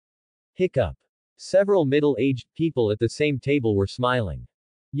Shah. Hiccup. Several middle-aged people at the same table were smiling.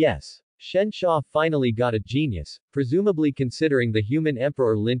 Yes. Shen Shah finally got a genius, presumably considering the human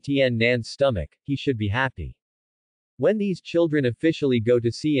emperor Lin Tian Nan's stomach, he should be happy. When these children officially go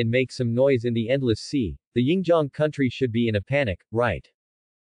to sea and make some noise in the Endless Sea, the Yingjiang country should be in a panic, right?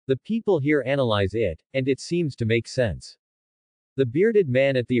 The people here analyze it, and it seems to make sense. The bearded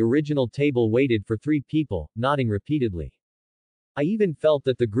man at the original table waited for 3 people, nodding repeatedly. I even felt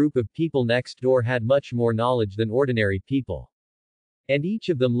that the group of people next door had much more knowledge than ordinary people. And each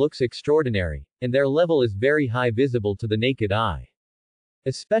of them looks extraordinary, and their level is very high visible to the naked eye.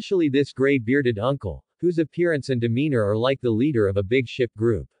 Especially this gray-bearded uncle, whose appearance and demeanor are like the leader of a big ship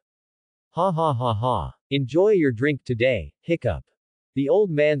group. Ha. Enjoy your drink today, hiccup. The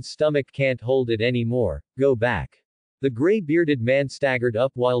old man's stomach can't hold it anymore, go back. The gray-bearded man staggered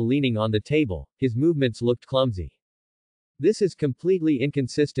up while leaning on the table, his movements looked clumsy. This is completely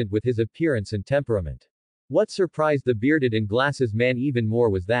inconsistent with his appearance and temperament. What surprised the bearded and glasses man even more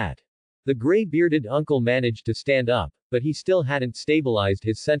was that the gray-bearded uncle managed to stand up, but he still hadn't stabilized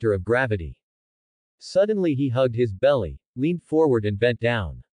his center of gravity. Suddenly he hugged his belly, leaned forward and bent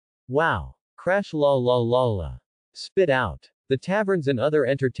down. Wow. Crash la. Spit out. The taverns and other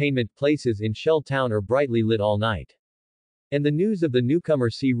entertainment places in Shell Town are brightly lit all night. And the news of the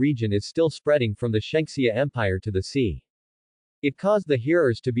newcomer sea region is still spreading from the Shengxia Empire to the sea. It caused the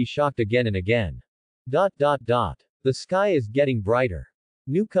hearers to be shocked again and again. The sky is getting brighter.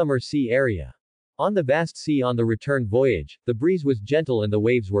 Newcomer sea area. On the vast sea on the return voyage, the breeze was gentle and the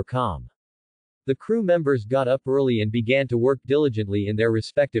waves were calm. The crew members got up early and began to work diligently in their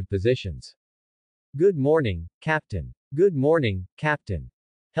respective positions. Good morning, Captain. Good morning, Captain.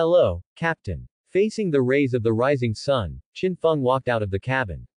 Hello, Captain. Facing the rays of the rising sun, Qin Feng walked out of the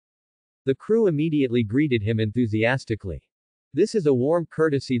cabin. The crew immediately greeted him enthusiastically. This is a warm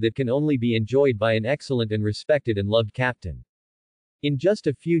courtesy that can only be enjoyed by an excellent and respected and loved captain. In just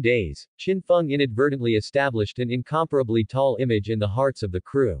a few days, Qin Feng inadvertently established an incomparably tall image in the hearts of the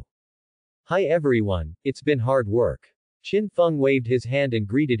crew. Hi everyone, it's been hard work. Qin Feng waved his hand and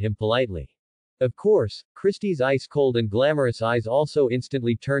greeted him politely. Of course, Christie's ice-cold and glamorous eyes also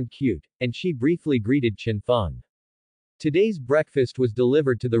instantly turned cute, and she briefly greeted Qin Feng. Today's breakfast was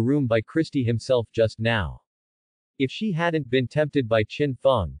delivered to the room by Christie himself just now. If she hadn't been tempted by Qin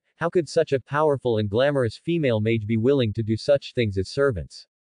Feng, how could such a powerful and glamorous female mage be willing to do such things as servants?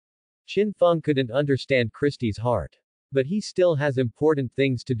 Qin Feng couldn't understand Christie's heart. But he still has important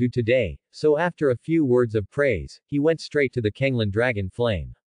things to do today, so after a few words of praise, he went straight to the Kenglin Dragon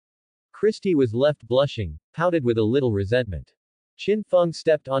Flame. Christie was left blushing, pouted with a little resentment. Qin Feng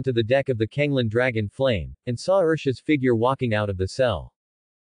stepped onto the deck of the Kenglin Dragon Flame, and saw Ursha's figure walking out of the cell.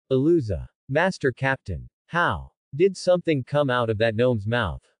 Aluza. Master Captain. How did something come out of that gnome's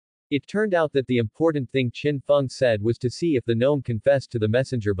mouth? It turned out that the important thing Qin Feng said was to see if the gnome confessed to the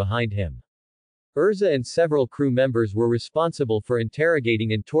messenger behind him. Urza and several crew members were responsible for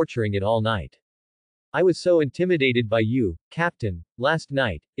interrogating and torturing it all night. I was so intimidated by you, Captain, last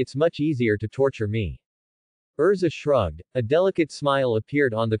night, it's much easier to torture me. Urza shrugged, a delicate smile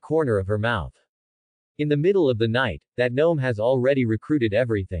appeared on the corner of her mouth. In the middle of the night, that gnome has already recruited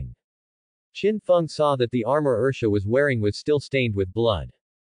everything. Qin Feng saw that the armor Ursha was wearing was still stained with blood.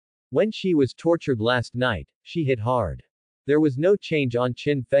 When she was tortured last night, she hit hard. There was no change on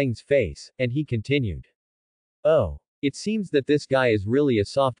Qin Feng's face, and he continued. Oh. It seems that this guy is really a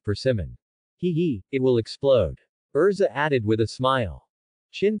soft persimmon. It will explode. Urza added with a smile.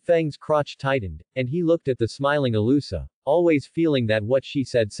 Qin Feng's crotch tightened, and he looked at the smiling Alusa, always feeling that what she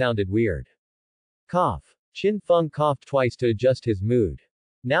said sounded weird. Cough. Qin Feng coughed twice to adjust his mood.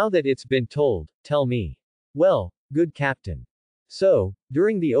 Now that it's been told, tell me. Well, good captain. So,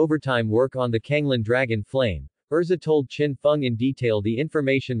 during the overtime work on the Kenglin Dragon Flame, Urza told Qin Feng in detail the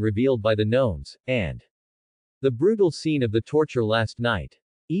information revealed by the gnomes, and the brutal scene of the torture last night.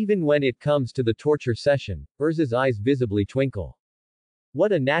 Even when it comes to the torture session, Urza's eyes visibly twinkle.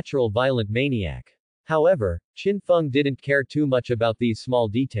 What a natural violent maniac. However, Qin Feng didn't care too much about these small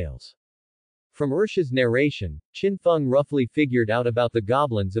details. From Ursha's narration, Qin Feng roughly figured out about the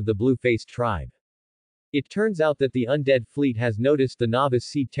goblins of the blue-faced tribe. It turns out that the undead fleet has noticed the Novice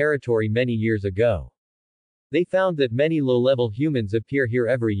Sea territory many years ago. They found that many low-level humans appear here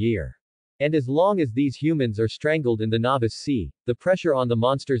every year. And as long as these humans are strangled in the Novice Sea, the pressure on the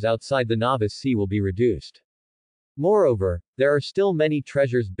monsters outside the Novice Sea will be reduced. Moreover, there are still many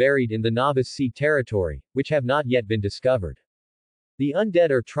treasures buried in the Novice Sea territory, which have not yet been discovered. The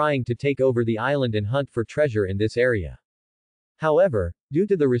undead are trying to take over the island and hunt for treasure in this area. However, due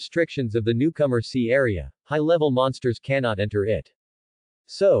to the restrictions of the newcomer sea area, high-level monsters cannot enter it.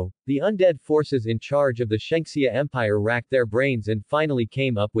 So, the undead forces in charge of the Shengxia Empire racked their brains and finally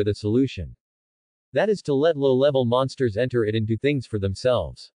came up with a solution. That is to let low-level monsters enter it and do things for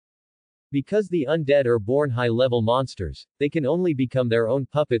themselves. Because the undead are born high-level monsters, they can only become their own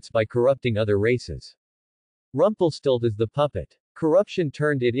puppets by corrupting other races. Rumpelstiltskin is the puppet. Corruption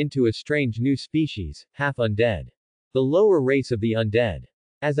turned it into a strange new species, half-undead. The lower race of the undead.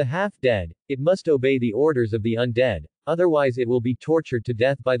 As a half-dead, it must obey the orders of the undead, otherwise it will be tortured to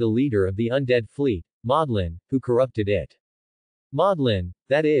death by the leader of the undead fleet, Maudlin, who corrupted it. Maudlin,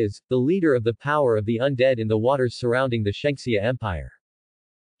 that is, the leader of the power of the undead in the waters surrounding the Shengxia Empire.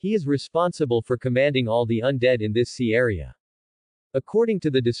 He is responsible for commanding all the undead in this sea area. According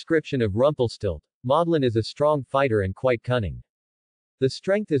to the description of Rumpelstiltskin, Maudlin is a strong fighter and quite cunning. The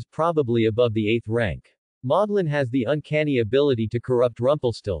strength is probably above the 8th rank. Maudlin has the uncanny ability to corrupt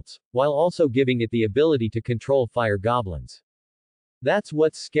Rumpelstiltskin, while also giving it the ability to control fire goblins. That's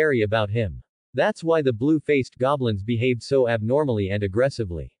what's scary about him. That's why the blue-faced goblins behaved so abnormally and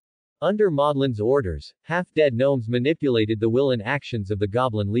aggressively. Under Maudlin's orders, half-dead gnomes manipulated the will and actions of the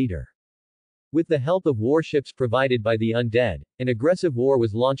goblin leader. With the help of warships provided by the undead, an aggressive war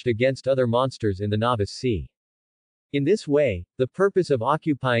was launched against other monsters in the Novice Sea. In this way, the purpose of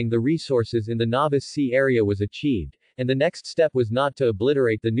occupying the resources in the Novice Sea area was achieved, and the next step was not to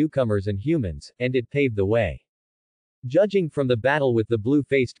obliterate the newcomers and humans, and it paved the way. Judging from the battle with the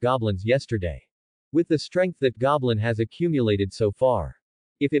blue-faced goblins yesterday. With the strength that goblin has accumulated so far.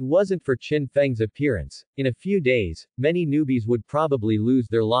 If it wasn't for Qin Feng's appearance, in a few days, many newbies would probably lose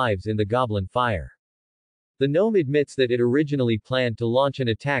their lives in the goblin fire. The gnome admits that it originally planned to launch an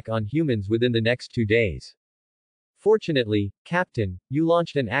attack on humans within the next 2 days. Fortunately, Captain, you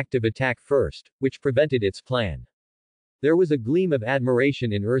launched an active attack first, which prevented its plan. There was a gleam of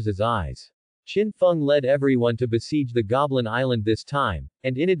admiration in Urza's eyes. Qin Feng led everyone to besiege the Goblin Island this time,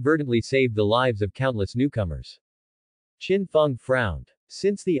 and inadvertently saved the lives of countless newcomers. Qin Feng frowned.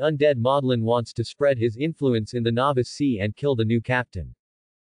 Since the undead Maudlin wants to spread his influence in the Novice Sea and kill the new captain.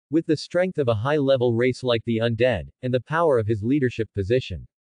 With the strength of a high-level race like the undead, and the power of his leadership position.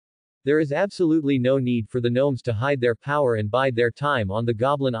 There is absolutely no need for the gnomes to hide their power and bide their time on the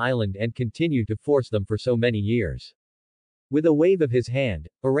Goblin Island and continue to force them for so many years. With a wave of his hand,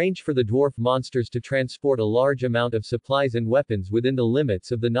 arrange for the dwarf monsters to transport a large amount of supplies and weapons within the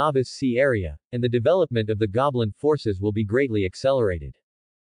limits of the Novice Sea area, and the development of the goblin forces will be greatly accelerated.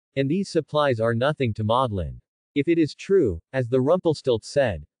 And these supplies are nothing to Maudlin. If it is true, as the Rumpelstiltskin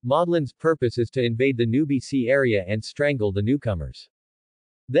said, Maudlin's purpose is to invade the Newbie Sea area and strangle the newcomers.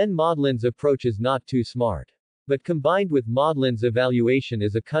 Then Maudlin's approach is not too smart. But combined with Maudlin's evaluation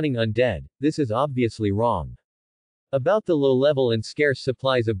as a cunning undead, this is obviously wrong. About the low-level and scarce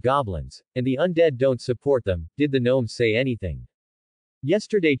supplies of goblins, and the undead don't support them, did the gnomes say anything?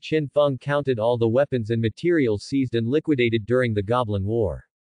 Yesterday Qin Feng counted all the weapons and materials seized and liquidated during the Goblin War.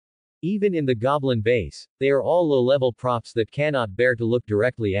 Even in the Goblin base, they are all low-level props that cannot bear to look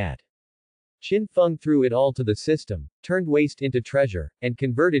directly at. Qin Feng threw it all to the system, turned waste into treasure, and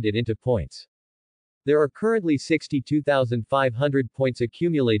converted it into points. There are currently 62,500 points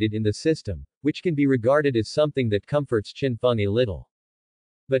accumulated in the system, which can be regarded as something that comforts Qin Feng a little.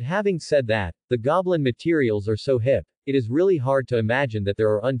 But having said that, the goblin materials are so hip, it is really hard to imagine that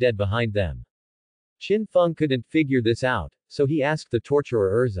there are undead behind them. Qin Feng couldn't figure this out, so he asked the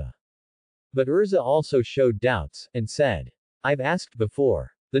torturer Urza. But Urza also showed doubts, and said, I've asked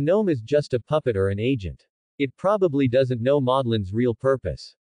before. The gnome is just a puppet or an agent. It probably doesn't know Maudlin's real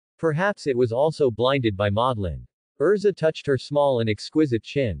purpose. Perhaps it was also blinded by Maudlin. Urza touched her small and exquisite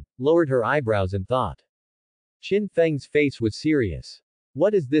chin, lowered her eyebrows and thought. Qin Feng's face was serious.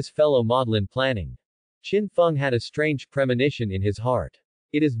 What is this fellow Maudlin planning? Qin Feng had a strange premonition in his heart.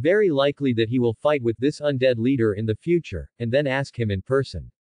 It is very likely that he will fight with this undead leader in the future, and then ask him in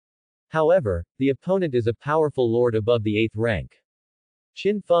person. However, the opponent is a powerful lord above the 8th rank.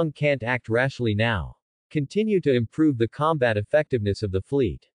 Qin Feng can't act rashly now. Continue to improve the combat effectiveness of the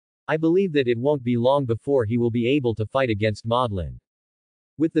fleet. I believe that it won't be long before he will be able to fight against Maudlin.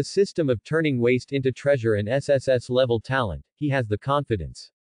 With the system of turning waste into treasure and SSS level talent, he has the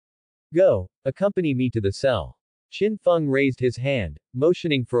confidence. Go, accompany me to the cell. Qin Feng raised his hand,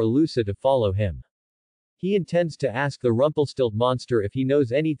 motioning for Alusa to follow him. He intends to ask the Rumpelstiltskin monster if he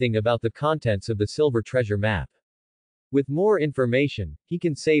knows anything about the contents of the silver treasure map. With more information, he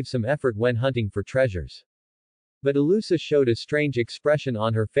can save some effort when hunting for treasures. But Alusa showed a strange expression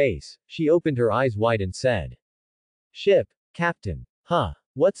on her face. She opened her eyes wide and said. Ship, Captain. Huh.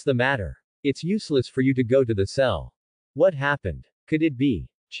 What's the matter? It's useless for you to go to the cell. What happened? Could it be?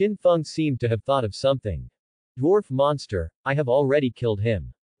 Qin Feng seemed to have thought of something. Dwarf monster, I have already killed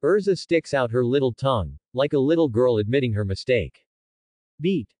him. Urza sticks out her little tongue, like a little girl admitting her mistake.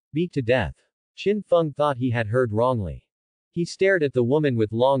 Beat to death. Qin Feng thought he had heard wrongly. He stared at the woman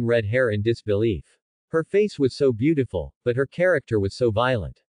with long red hair in disbelief. Her face was so beautiful, but her character was so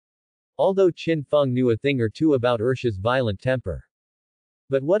violent. Although Qin Feng knew a thing or two about Ursha's violent temper.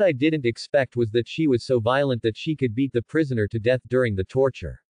 But what I didn't expect was that she was so violent that she could beat the prisoner to death during the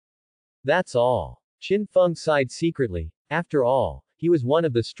torture. That's all. Qin Feng sighed secretly. After all, he was one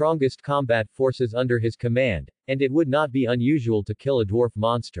of the strongest combat forces under his command, and it would not be unusual to kill a dwarf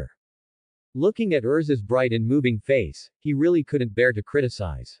monster. Looking at Urza's bright and moving face, he really couldn't bear to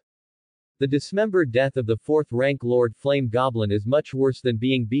criticize. The dismembered death of the 4th-rank Lord Flame Goblin is much worse than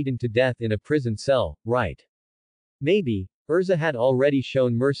being beaten to death in a prison cell, right? Maybe, Urza had already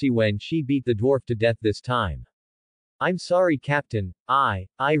shown mercy when she beat the dwarf to death this time. I'm sorry Captain, I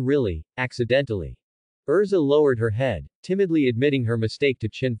really, accidentally. Urza lowered her head, timidly admitting her mistake to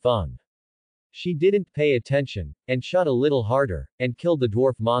Qin Feng. She didn't pay attention, and shot a little harder, and killed the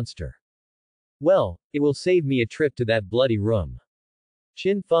dwarf monster. Well, it will save me a trip to that bloody room.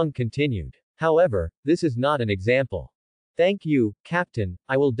 Qin Feng continued. However, this is not an example. Thank you, Captain,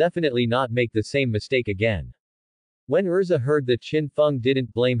 I will definitely not make the same mistake again. When Urza heard that Qin Feng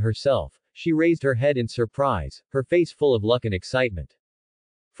didn't blame herself, she raised her head in surprise, her face full of luck and excitement.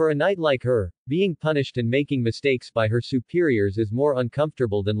 For a knight like her, being punished and making mistakes by her superiors is more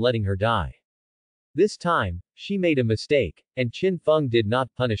uncomfortable than letting her die. This time, she made a mistake, and Qin Feng did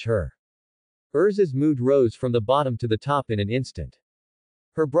not punish her. Urza's mood rose from the bottom to the top in an instant.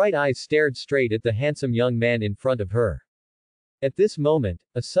 Her bright eyes stared straight at the handsome young man in front of her. At this moment,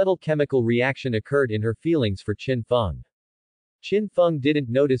 a subtle chemical reaction occurred in her feelings for Qin Feng. Qin Feng didn't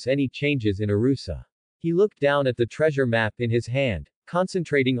notice any changes in Arusa. He looked down at the treasure map in his hand,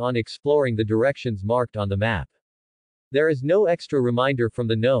 concentrating on exploring the directions marked on the map. There is no extra reminder from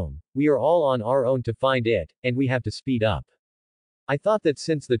the gnome, we are all on our own to find it, and we have to speed up. I thought that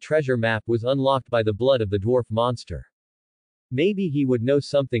since the treasure map was unlocked by the blood of the dwarf monster, maybe he would know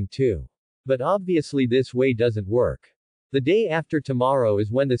something too. But obviously this way doesn't work. The day after tomorrow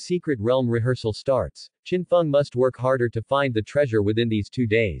is when the secret realm rehearsal starts. Qin Feng must work harder to find the treasure within these 2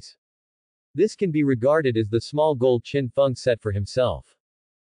 days. This can be regarded as the small goal Qin Feng set for himself.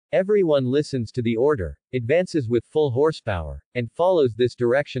 Everyone listens to the order, advances with full horsepower, and follows this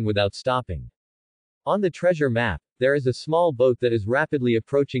direction without stopping. On the treasure map, there is a small boat that is rapidly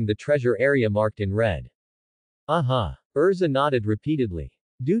approaching the treasure area marked in red. Urza nodded repeatedly.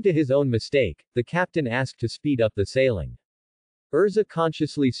 Due to his own mistake, the captain asked to speed up the sailing. Urza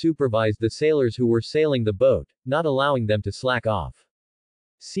consciously supervised the sailors who were sailing the boat, not allowing them to slack off.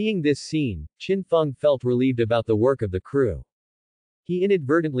 Seeing this scene, Qin Feng felt relieved about the work of the crew. He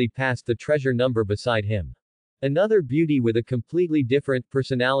inadvertently passed the treasure number beside him. Another beauty with a completely different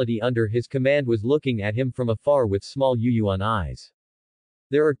personality under his command was looking at him from afar with small Yuyuan eyes.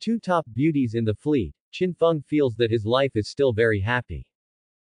 There are 2 top beauties in the fleet. Qin Feng feels that his life is still very happy.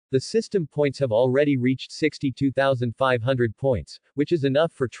 The system points have already reached 62,500 points, which is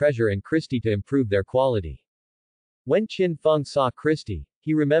enough for Treasure and Christie to improve their quality. When Qin Feng saw Christie,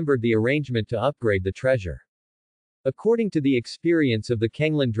 he remembered the arrangement to upgrade the treasure. According to the experience of the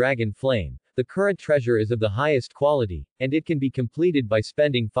Kenglin Dragon Flame, the current treasure is of the highest quality, and it can be completed by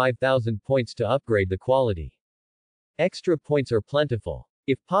spending 5,000 points to upgrade the quality. Extra points are plentiful.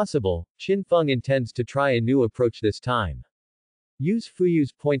 If possible, Qin Feng intends to try a new approach this time. Use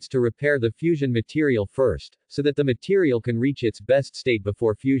Fuyu's points to repair the fusion material first, so that the material can reach its best state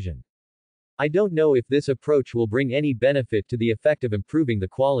before fusion. I don't know if this approach will bring any benefit to the effect of improving the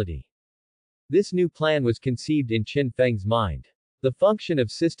quality. This new plan was conceived in Qin Feng's mind. The function of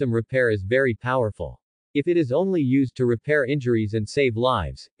system repair is very powerful. If it is only used to repair injuries and save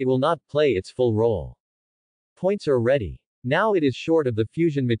lives, it will not play its full role. Points are ready. Now it is short of the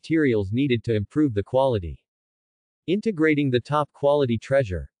fusion materials needed to improve the quality. Integrating the top quality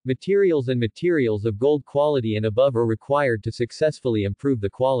treasure, materials and materials of gold quality and above are required to successfully improve the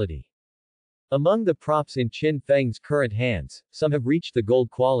quality. Among the props in Qin Feng's current hands, some have reached the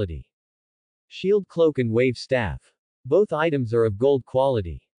gold quality. Shield cloak and wave staff. Both items are of gold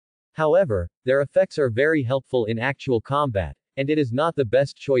quality. However, their effects are very helpful in actual combat, and it is not the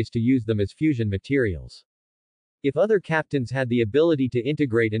best choice to use them as fusion materials. If other captains had the ability to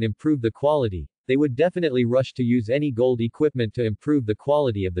integrate and improve the quality, they would definitely rush to use any gold equipment to improve the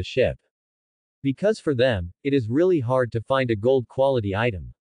quality of the ship. Because for them, it is really hard to find a gold quality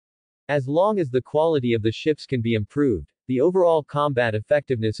item. As long as the quality of the ships can be improved, the overall combat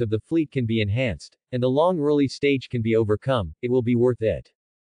effectiveness of the fleet can be enhanced, and the long early stage can be overcome, it will be worth it.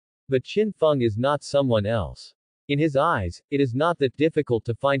 But Qin Feng is not someone else. In his eyes, it is not that difficult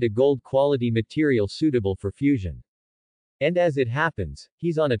to find a gold quality material suitable for fusion. And as it happens,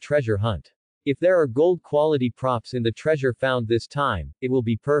 he's on a treasure hunt. If there are gold quality props in the treasure found this time, it will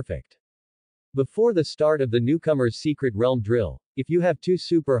be perfect. Before the start of the newcomer's secret realm drill, if you have 2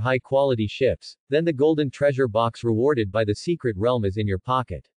 super high quality ships, then the golden treasure box rewarded by the secret realm is in your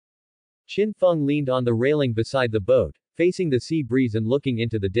pocket. Qin Feng leaned on the railing beside the boat, facing the sea breeze and looking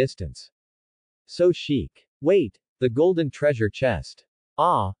into the distance. So chic. Wait, the golden treasure chest.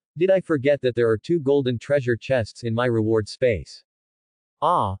 Ah, did I forget that there are 2 golden treasure chests in my reward space?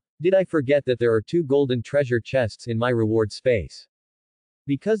 Ah, did I forget that there are 2 golden treasure chests in my reward space?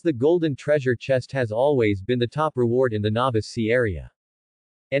 Because the golden treasure chest has always been the top reward in the novice sea area.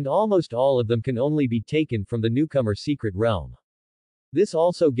 And almost all of them can only be taken from the newcomer secret realm. This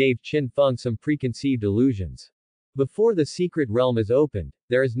also gave Qin Feng some preconceived illusions. Before the secret realm is opened,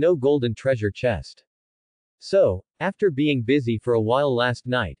 there is no golden treasure chest. So, after being busy for a while last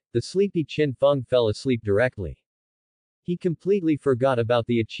night, the sleepy Qin Feng fell asleep directly. He completely forgot about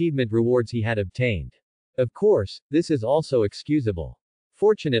the achievement rewards he had obtained. Of course, this is also excusable.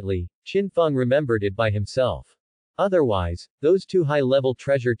 Fortunately, Qin Feng remembered it by himself. Otherwise, those 2 high-level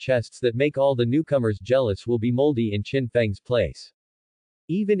treasure chests that make all the newcomers jealous will be moldy in Qin Feng's place.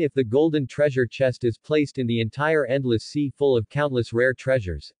 Even if the golden treasure chest is placed in the entire endless sea full of countless rare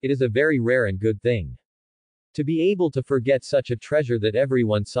treasures, it is a very rare and good thing. To be able to forget such a treasure that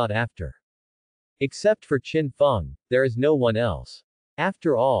everyone sought after. Except for Qin Feng, there is no one else.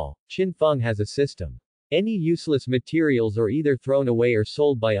 After all, Qin Feng has a system. Any useless materials are either thrown away or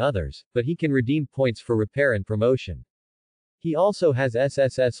sold by others, but he can redeem points for repair and promotion. He also has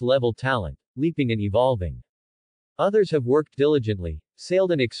SSS level talent, leaping and evolving. Others have worked diligently,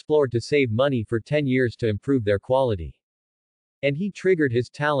 sailed and explored to save money for 10 years to improve their quality. And he triggered his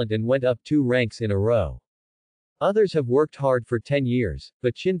talent and went up 2 ranks in a row. Others have worked hard for 10 years,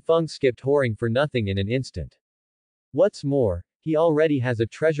 but Qin Feng skipped whoring for nothing in an instant. What's more, he already has a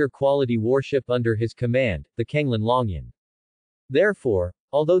treasure quality warship under his command, the Kanglan Longyan. Therefore,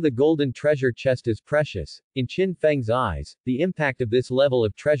 although the golden treasure chest is precious, in Qin Feng's eyes, the impact of this level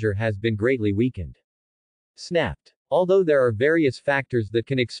of treasure has been greatly weakened. Snapped. Although there are various factors that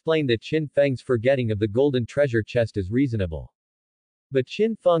can explain that Qin Feng's forgetting of the golden treasure chest is reasonable. But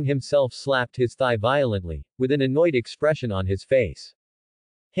Qin Feng himself slapped his thigh violently, with an annoyed expression on his face.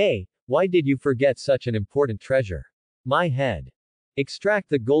 Hey, why did you forget such an important treasure? My head. Extract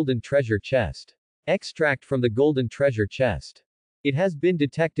the golden treasure chest. Extract from the golden treasure chest. It has been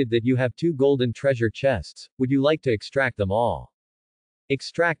detected that you have 2 golden treasure chests, would you like to extract them all?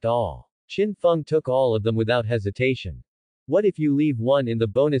 Extract all. Qin Feng took all of them without hesitation. What if you leave one in the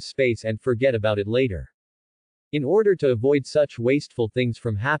bonus space and forget about it later? In order to avoid such wasteful things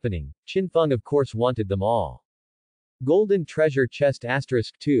from happening, Qin Feng of course wanted them all. Golden treasure chest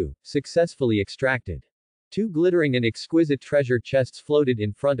 *2, successfully extracted. 2 glittering and exquisite treasure chests floated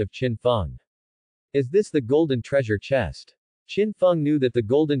in front of Qin Feng. Is this the golden treasure chest? Qin Feng knew that the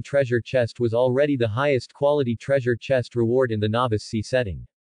golden treasure chest was already the highest quality treasure chest reward in the novice C setting.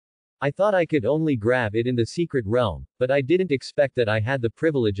 I thought I could only grab it in the secret realm, but I didn't expect that I had the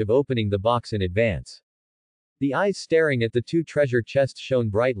privilege of opening the box in advance. The eyes staring at the 2 treasure chests shone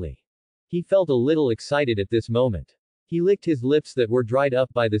brightly. He felt a little excited at this moment. He licked his lips that were dried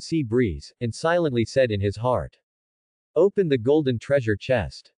up by the sea breeze, and silently said in his heart. Open the golden treasure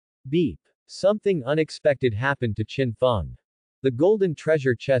chest. Beep. Something unexpected happened to Qin Feng. The golden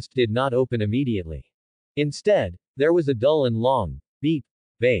treasure chest did not open immediately. Instead, there was a dull and long, beep,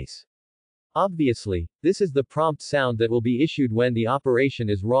 bass. Obviously, this is the prompt sound that will be issued when the operation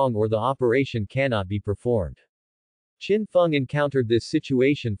is wrong or the operation cannot be performed. Qin Feng encountered this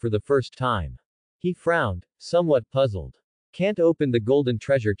situation for the first time. He frowned, somewhat puzzled. Can't open the golden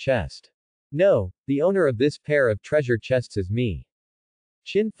treasure chest. No, the owner of this pair of treasure chests is me.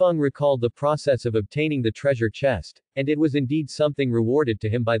 Qin Feng recalled the process of obtaining the treasure chest, and it was indeed something rewarded to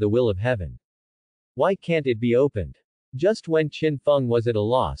him by the will of heaven. Why can't it be opened? Just when Qin Feng was at a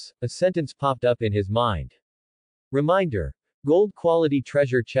loss, a sentence popped up in his mind. Reminder. Gold quality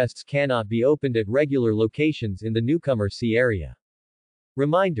treasure chests cannot be opened at regular locations in the newcomer C area.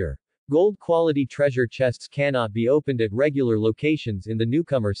 Reminder. Gold quality treasure chests cannot be opened at regular locations in the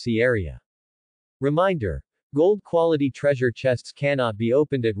newcomer C area. Reminder. Gold quality treasure chests cannot be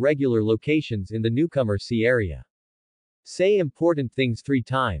opened at regular locations in the newcomer C area. Say important things 3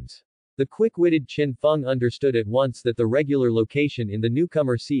 times. The quick-witted Qin Feng understood at once that the regular location in the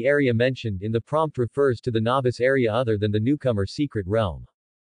newcomer C area mentioned in the prompt refers to the novice area other than the newcomer secret realm.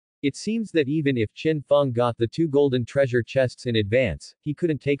 It seems that even if Qin Feng got the 2 golden treasure chests in advance, he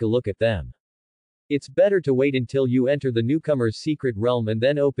couldn't take a look at them. It's better to wait until you enter the newcomer's secret realm and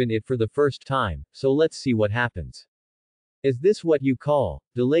then open it for the first time, so let's see what happens. Is this what you call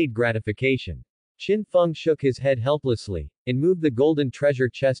delayed gratification? Qin Feng shook his head helplessly, and moved the golden treasure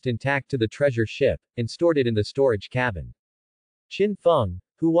chest intact to the treasure ship, and stored it in the storage cabin. Qin Feng,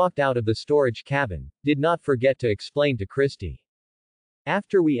 who walked out of the storage cabin, did not forget to explain to Christie.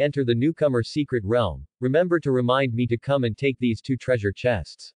 After we enter the newcomer secret realm, remember to remind me to come and take these 2 treasure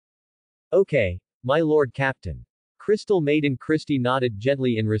chests. Okay, my lord captain. Crystal Maiden Christie nodded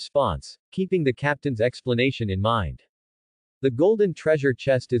gently in response, keeping the captain's explanation in mind. The golden treasure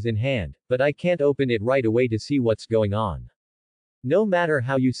chest is in hand, but I can't open it right away to see what's going on. No matter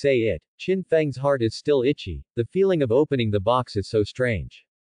how you say it, Qin Feng's heart is still itchy, the feeling of opening the box is so strange.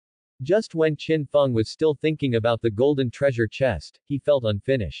 Just when Qin Feng was still thinking about the golden treasure chest, he felt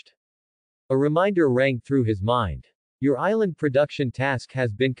unfinished. A reminder rang through his mind. Your island production task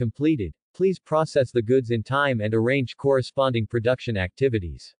has been completed, please process the goods in time and arrange corresponding production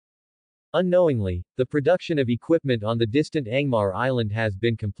activities. Unknowingly, the production of equipment on the distant Angmar island has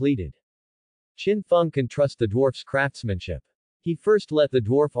been completed. Qin Feng can trust the dwarf's craftsmanship. He first let the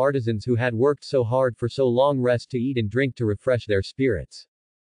dwarf artisans who had worked so hard for so long rest to eat and drink to refresh their spirits.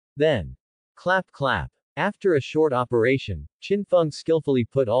 Then, clap clap. After a short operation, Qin Feng skillfully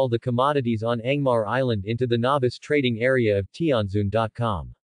put all the commodities on Angmar island into the novice trading area of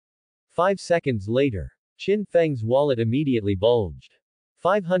Tianzun.com. 5 seconds later, Qin Feng's wallet immediately bulged.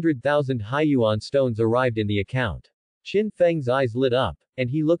 500,000 Haiyuan stones arrived in the account. Qin Feng's eyes lit up, and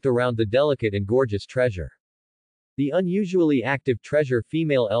he looked around the delicate and gorgeous treasure. The unusually active treasure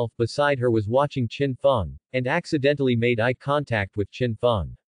female elf beside her was watching Qin Feng, and accidentally made eye contact with Qin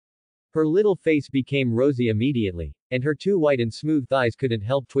Feng. Her little face became rosy immediately, and her two white and smooth thighs couldn't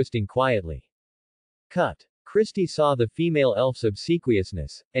help twisting quietly. Cut. Christy saw the female elf's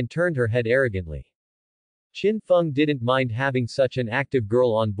obsequiousness, and turned her head arrogantly. Qin Feng didn't mind having such an active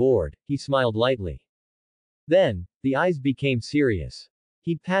girl on board, he smiled lightly. Then, the eyes became serious.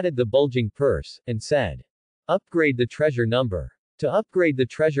 He patted the bulging purse, and said, "Upgrade the treasure number. To upgrade the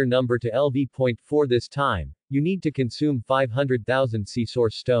treasure number to LV.4 this time, you need to consume 500,000 sea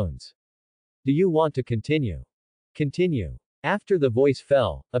source stones. Do you want to continue?" Continue. After the voice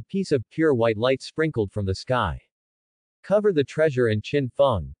fell, a piece of pure white light sprinkled from the sky. Cover the treasure and Qin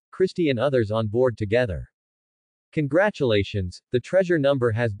Feng, Christy and others on board together. Congratulations, the treasure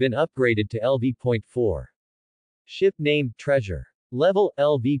number has been upgraded to LV.4. Ship name, treasure. Level,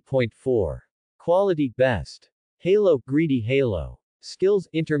 LV.4. Quality, best. Halo, greedy halo. Skills,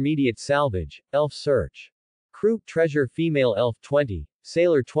 intermediate salvage, elf search. Crew, treasure female elf 20,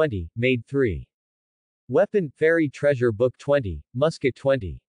 sailor 20, maid 3. Weapon, fairy treasure book 20, musket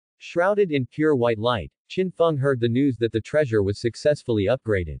 20. Shrouded in pure white light, Qin Feng heard the news that the treasure was successfully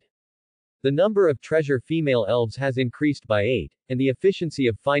upgraded. The number of treasure female elves has increased by 8, and the efficiency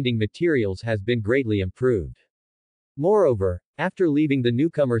of finding materials has been greatly improved. Moreover, after leaving the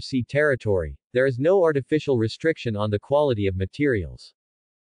newcomer sea territory, there is no artificial restriction on the quality of materials.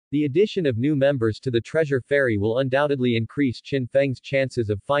 The addition of new members to the treasure ferry will undoubtedly increase Qin Feng's chances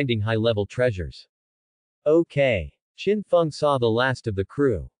of finding high-level treasures. Okay. Qin Feng saw the last of the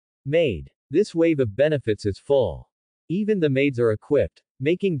crew. Maid. This wave of benefits is full. Even the maids are equipped,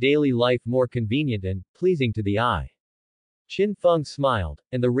 making daily life more convenient and pleasing to the eye. Qin Feng smiled,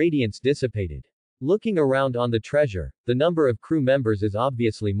 and the radiance dissipated. Looking around on the treasure, the number of crew members is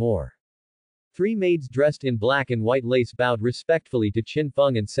obviously more. 3 maids dressed in black and white lace bowed respectfully to Qin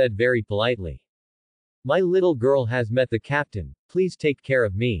Feng and said very politely, "My little girl has met the captain, please take care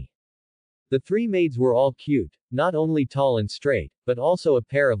of me." The 3 maids were all cute, not only tall and straight, but also a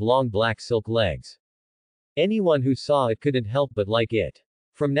pair of long black silk legs. Anyone who saw it couldn't help but like it.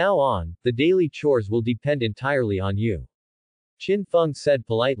 From now on, the daily chores will depend entirely on you. Qin Feng said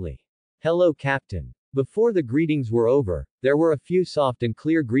politely. Hello, Captain. Before the greetings were over, there were a few soft and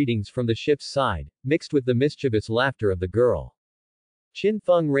clear greetings from the ship's side, mixed with the mischievous laughter of the girl. Qin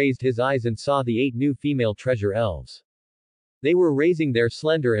Feng raised his eyes and saw the 8 new female treasure elves. They were raising their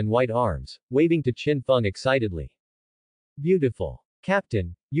slender and white arms, waving to Qin Feng excitedly. Beautiful.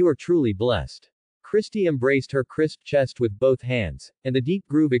 Captain, you are truly blessed. Christy embraced her crisp chest with both hands, and the deep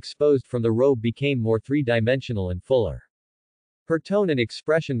groove exposed from the robe became more three-dimensional and fuller. Her tone and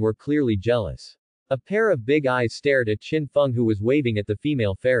expression were clearly jealous. A pair of big eyes stared at Qin Feng, who was waving at the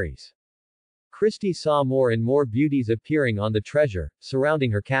female fairies. Christy saw more and more beauties appearing on the treasure,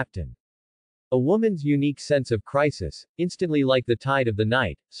 surrounding her captain. A woman's unique sense of crisis, instantly like the tide of the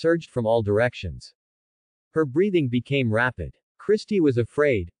night, surged from all directions. Her breathing became rapid. Christy was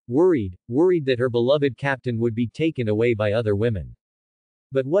afraid, worried that her beloved captain would be taken away by other women.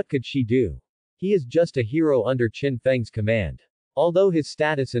 But what could she do? He is just a hero under Qin Feng's command. Although his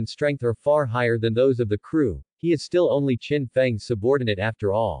status and strength are far higher than those of the crew, he is still only Qin Feng's subordinate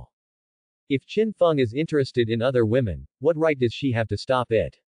after all. If Qin Feng is interested in other women, what right does she have to stop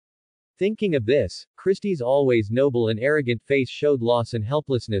it? Thinking of this, Christy's always noble and arrogant face showed loss and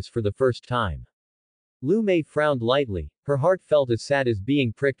helplessness for the first time. Lu Mei frowned lightly, her heart felt as sad as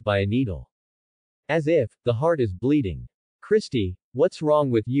being pricked by a needle. As if, the heart is bleeding. Christy, what's wrong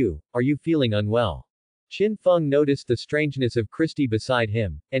with you, are you feeling unwell? Qin Feng noticed the strangeness of Christy beside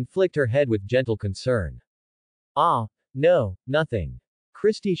him, and flicked her head with gentle concern. Ah, no, nothing.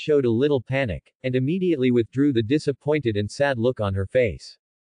 Christy showed a little panic, and immediately withdrew the disappointed and sad look on her face.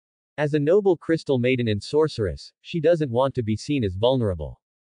 As a noble crystal maiden and sorceress, she doesn't want to be seen as vulnerable.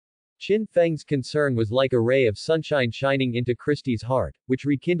 Qin Feng's concern was like a ray of sunshine shining into Christy's heart, which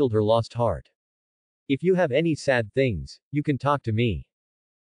rekindled her lost heart. If you have any sad things, you can talk to me.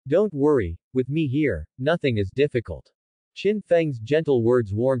 Don't worry, with me here, nothing is difficult. Qin Feng's gentle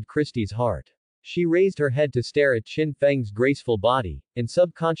words warmed Christy's heart. She raised her head to stare at Qin Feng's graceful body, and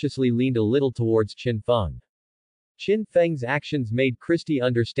subconsciously leaned a little towards Qin Feng. Qin Feng's actions made Christy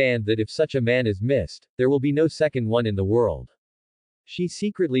understand that if such a man is missed, there will be no second one in the world. She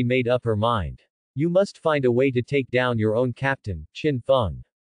secretly made up her mind. You must find a way to take down your own captain, Qin Feng.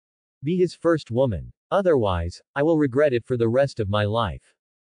 Be his first woman. Otherwise, I will regret it for the rest of my life.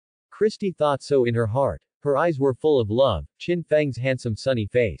 Christy thought so in her heart. Her eyes were full of love, Qin Feng's handsome sunny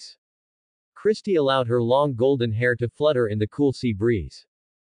face. Christy allowed her long golden hair to flutter in the cool sea breeze.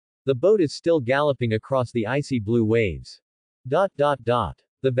 The boat is still galloping across the icy blue waves. The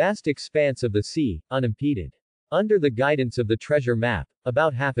vast expanse of the sea, unimpeded. Under the guidance of the treasure map,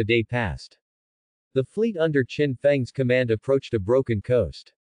 about half a day passed. The fleet under Qin Feng's command approached a broken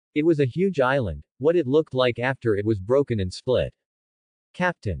coast. It was a huge island, what it looked like after it was broken and split.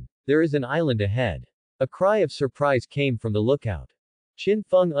 Captain, there is an island ahead. A cry of surprise came from the lookout. Qin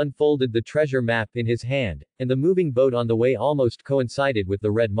Feng unfolded the treasure map in his hand, and the moving boat on the way almost coincided with the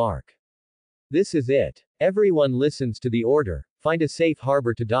red mark. This is it. Everyone listens to the order, find a safe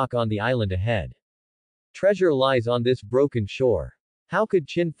harbor to dock on the island ahead. Treasure lies on this broken shore. How could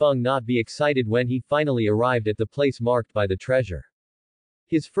Qin Feng not be excited when he finally arrived at the place marked by the treasure?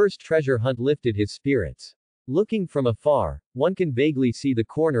 His first treasure hunt lifted his spirits. Looking from afar, one can vaguely see the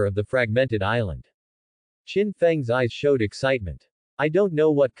corner of the fragmented island. Qin Feng's eyes showed excitement. I don't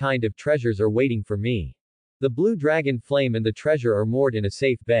know what kind of treasures are waiting for me. The blue dragon flame and the treasure are moored in a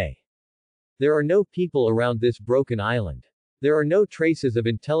safe bay. There are no people around this broken island. There are no traces of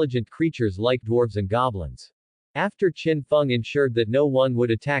intelligent creatures like dwarves and goblins. After Qin Feng ensured that no one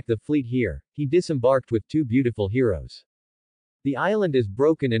would attack the fleet here, he disembarked with 2 beautiful heroes. The island is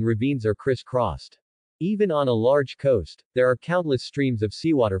broken and ravines are crisscrossed. Even on a large coast, there are countless streams of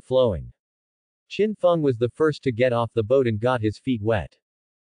seawater flowing. Qin Feng was the first to get off the boat and got his feet wet.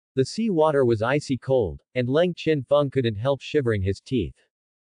 The sea water was icy cold, and Leng Qin Feng couldn't help shivering his teeth.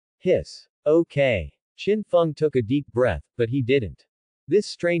 Hiss. Okay. Qin Feng took a deep breath, but he didn't. This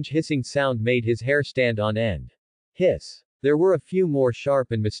strange hissing sound made his hair stand on end. Hiss. There were a few more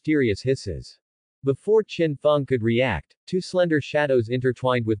sharp and mysterious hisses. Before Qin Feng could react, 2 slender shadows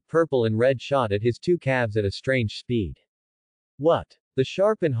intertwined with purple and red shot at his 2 calves at a strange speed. What? The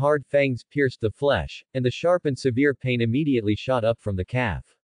sharp and hard fangs pierced the flesh, and the sharp and severe pain immediately shot up from the calf.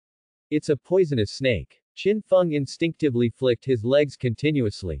 It's a poisonous snake. Qin Feng instinctively flicked his legs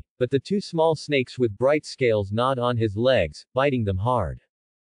continuously, but the 2 small snakes with bright scales gnawed on his legs, biting them hard.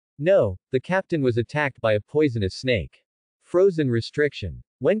 No, the captain was attacked by a poisonous snake. Frozen restriction.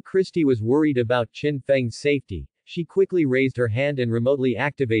 When Christie was worried about Qin Feng's safety, she quickly raised her hand and remotely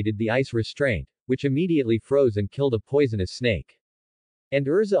activated the ice restraint, which immediately froze and killed a poisonous snake. And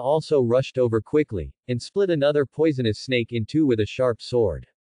Urza also rushed over quickly, and split another poisonous snake in 2 with a sharp sword.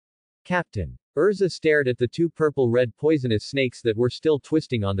 Captain. Urza stared at the 2 purple-red poisonous snakes that were still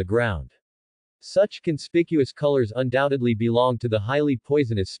twisting on the ground. Such conspicuous colors undoubtedly belong to the highly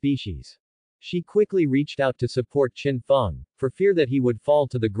poisonous species. She quickly reached out to support Qin Feng, for fear that he would fall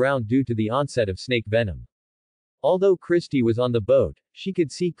to the ground due to the onset of snake venom. Although Christie was on the boat, she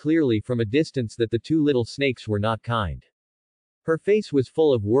could see clearly from a distance that the 2 little snakes were not kind. Her face was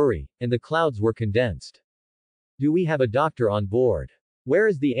full of worry, and the clouds were condensed. Do we have a doctor on board? Where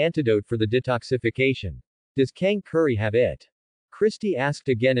is the antidote for the detoxification? Does Kang Curry have it? Christie asked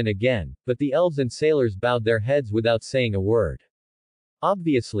again and again, but the elves and sailors bowed their heads without saying a word.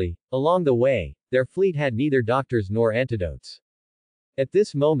 Obviously, along the way, their fleet had neither doctors nor antidotes. At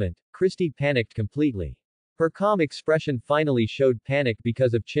this moment, Christie panicked completely. Her calm expression finally showed panic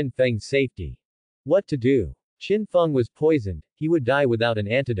because of Qin Feng's safety. What to do? Qin Feng was poisoned, he would die without an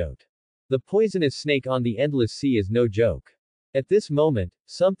antidote. The poisonous snake on the endless sea is no joke. At this moment,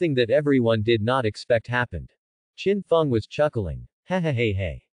 something that everyone did not expect happened. Qin Feng was chuckling.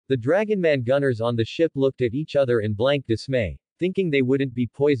 Hey. The Dragonman gunners on the ship looked at each other in blank dismay, thinking they wouldn't be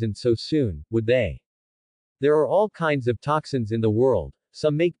poisoned so soon, would they? There are all kinds of toxins in the world,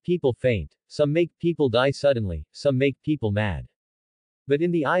 some make people faint, some make people die suddenly, some make people mad. But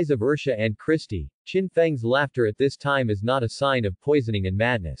in the eyes of Ursha and Christie, Qin Feng's laughter at this time is not a sign of poisoning and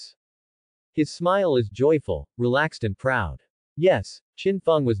madness. His smile is joyful, relaxed and proud. Yes, Qin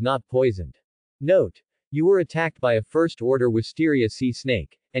Feng was not poisoned. Note: you were attacked by a first-order Wisteria sea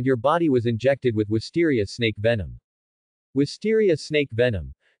snake, and your body was injected with Wisteria snake venom. Wisteria snake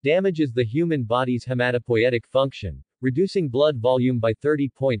venom damages the human body's hematopoietic function, reducing blood volume by 30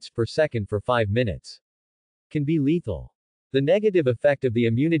 points per second for 5 minutes. Can be lethal. The negative effect of the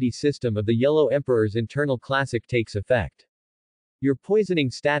immunity system of the Yellow Emperor's internal classic takes effect. Your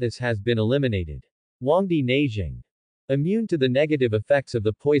poisoning status has been eliminated. Wangdi Neijing. Immune to the negative effects of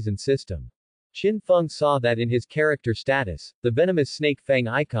the poison system. Qin Feng saw that in his character status, the venomous snake fang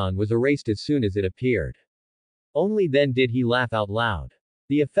icon was erased as soon as it appeared. Only then did he laugh out loud.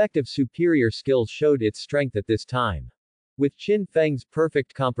 The effect of superior skills showed its strength at this time. With Qin Feng's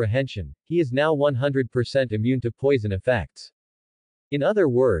perfect comprehension, he is now 100% immune to poison effects. In other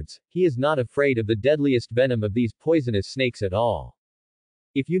words, he is not afraid of the deadliest venom of these poisonous snakes at all.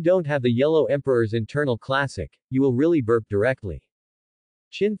 If you don't have the Yellow Emperor's internal classic, you will really burp directly.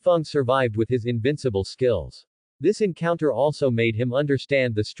 Qin Feng survived with his invincible skills. This encounter also made him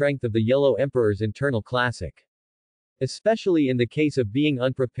understand the strength of the Yellow Emperor's internal classic. Especially in the case of being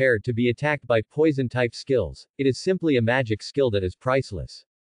unprepared to be attacked by poison-type skills, it is simply a magic skill that is priceless.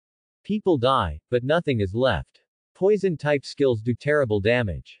 People die, but nothing is left. Poison-type skills do terrible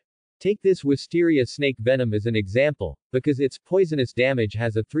damage. Take this wisteria snake venom as an example, because its poisonous damage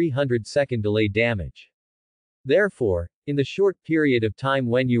has a 300-second delayed damage. Therefore, in the short period of time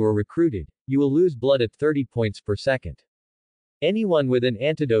when you are recruited, you will lose blood at 30 points per second. Anyone with an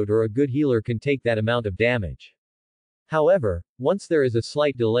antidote or a good healer can take that amount of damage. However, once there is a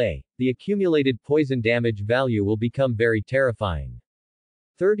slight delay, the accumulated poison damage value will become very terrifying.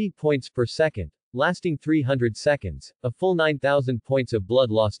 30 points per second, lasting 300 seconds, a full 9,000 points of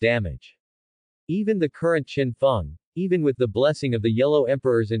blood loss damage. Even the current Qin Feng, even with the blessing of the Yellow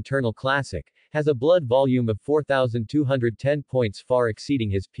Emperor's internal classic, has a blood volume of 4,210 points, far exceeding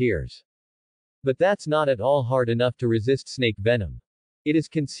his peers. But that's not at all hard enough to resist snake venom. It is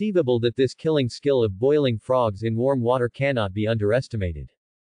conceivable that this killing skill of boiling frogs in warm water cannot be underestimated.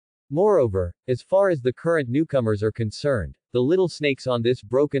 Moreover, as far as the current newcomers are concerned, the little snakes on this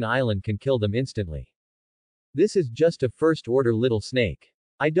broken island can kill them instantly. This is just a first-order little snake.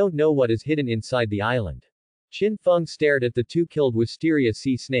 I don't know what is hidden inside the island. Qin Feng stared at the two killed wisteria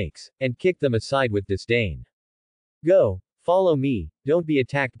sea snakes, and kicked them aside with disdain. Go, follow me, don't be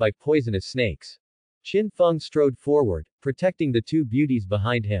attacked by poisonous snakes. Qin Feng strode forward, protecting the two beauties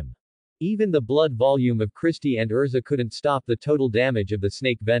behind him. Even the blood volume of Christie and Urza couldn't stop the total damage of the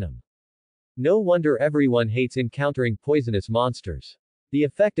snake venom. No wonder everyone hates encountering poisonous monsters. The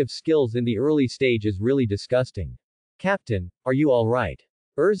effect of skills in the early stage is really disgusting. Captain, are you alright?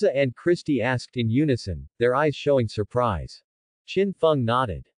 Urza and Christie asked in unison, their eyes showing surprise. Qin Feng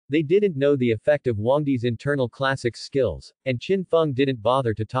nodded. They didn't know the effect of Wangdi's internal classics skills, and Qin Feng didn't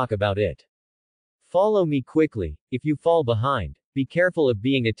bother to talk about it. Follow me quickly, if you fall behind, be careful of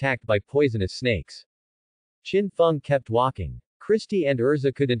being attacked by poisonous snakes. Qin Feng kept walking. Christie and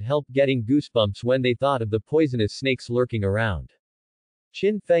Urza couldn't help getting goosebumps when they thought of the poisonous snakes lurking around.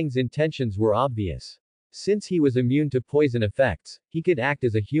 Qin Feng's intentions were obvious. Since he was immune to poison effects, he could act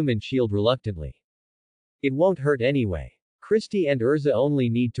as a human shield reluctantly. It won't hurt anyway. Christie and Urza only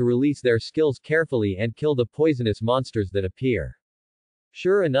need to release their skills carefully and kill the poisonous monsters that appear.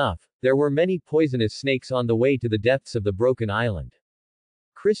 Sure enough, there were many poisonous snakes on the way to the depths of the broken island.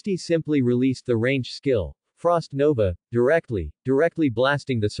 Christie simply released the range skill, Frost Nova, directly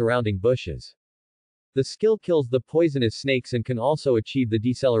blasting the surrounding bushes. The skill kills the poisonous snakes and can also achieve the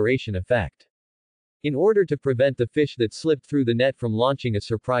deceleration effect. In order to prevent the fish that slipped through the net from launching a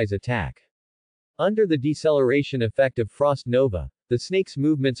surprise attack. Under the deceleration effect of Frost Nova, the snake's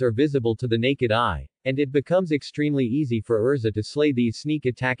movements are visible to the naked eye, and it becomes extremely easy for Urza to slay these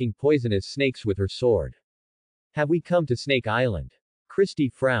sneak-attacking poisonous snakes with her sword. Have we come to Snake Island? Christie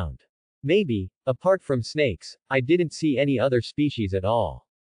frowned. Maybe, apart from snakes, I didn't see any other species at all.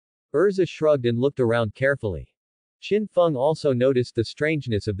 Urza shrugged and looked around carefully. Qin Feng also noticed the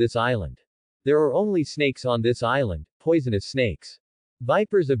strangeness of this island. There are only snakes on this island, poisonous snakes.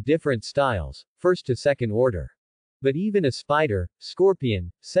 Vipers of different styles, first to second order. But even a spider,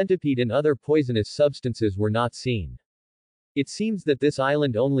 scorpion, centipede and other poisonous substances were not seen. It seems that this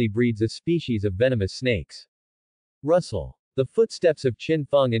island only breeds a species of venomous snakes. Rustle. The footsteps of Qin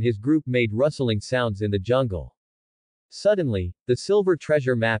Feng and his group made rustling sounds in the jungle. Suddenly, the silver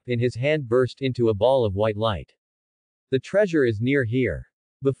treasure map in his hand burst into a ball of white light. The treasure is near here.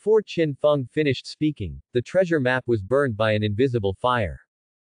 Before Qin Feng finished speaking, the treasure map was burned by an invisible fire.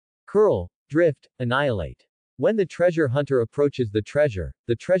 Curl, drift, annihilate. When the treasure hunter approaches the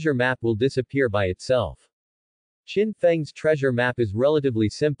treasure map will disappear by itself. Qin Feng's treasure map is relatively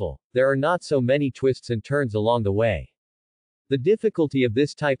simple, there are not so many twists and turns along the way. The difficulty of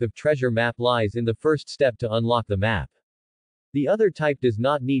this type of treasure map lies in the first step to unlock the map. The other type does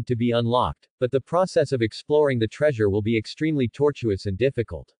not need to be unlocked, but the process of exploring the treasure will be extremely tortuous and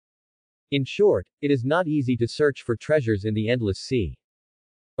difficult. In short, it is not easy to search for treasures in the endless sea.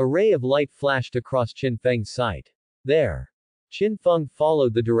 A ray of light flashed across Qin Feng's sight. There. Qin Feng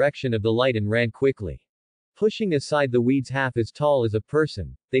followed the direction of the light and ran quickly. Pushing aside the weeds half as tall as a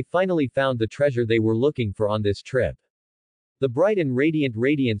person, they finally found the treasure they were looking for on this trip. The bright and radiant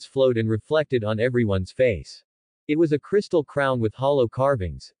radiance flowed and reflected on everyone's face. It was a crystal crown with hollow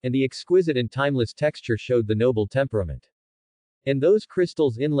carvings, and the exquisite and timeless texture showed the noble temperament. And those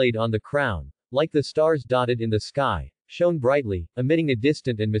crystals inlaid on the crown, like the stars dotted in the sky, shone brightly, emitting a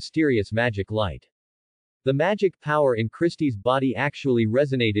distant and mysterious magic light. The magic power in Christie's body actually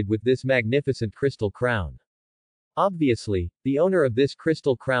resonated with this magnificent crystal crown. Obviously, the owner of this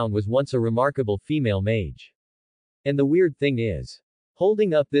crystal crown was once a remarkable female mage. And the weird thing is,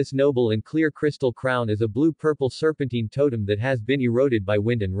 holding up this noble and clear crystal crown is a blue-purple serpentine totem that has been eroded by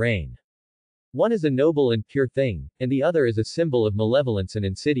wind and rain. One is a noble and pure thing, and the other is a symbol of malevolence and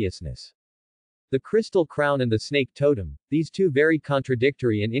insidiousness. The crystal crown and the snake totem, these two very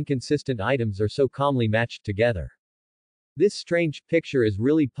contradictory and inconsistent items are so calmly matched together. This strange picture is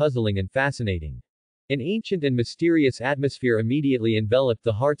really puzzling and fascinating. An ancient and mysterious atmosphere immediately enveloped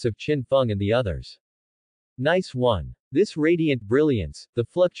the hearts of Qin Feng and the others. Nice one. This radiant brilliance, the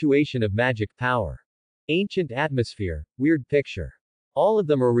fluctuation of magic power. Ancient atmosphere, weird picture. All of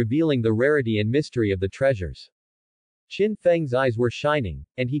them are revealing the rarity and mystery of the treasures. Qin Feng's eyes were shining,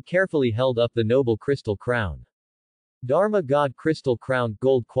 and he carefully held up the noble crystal crown. Dharma God crystal crown,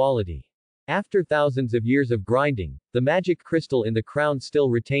 gold quality. After thousands of years of grinding, the magic crystal in the crown still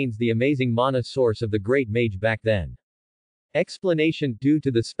retains the amazing mana source of the great mage back then. Explanation: due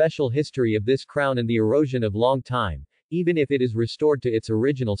to the special history of this crown and the erosion of long time, even if it is restored to its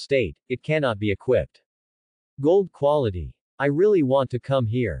original state, it cannot be equipped. Gold quality. I really want to come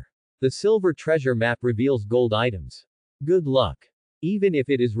here. The silver treasure map reveals gold items. Good luck. Even if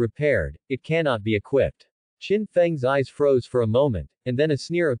it is repaired, it cannot be equipped. Qin Feng's eyes froze for a moment, and then a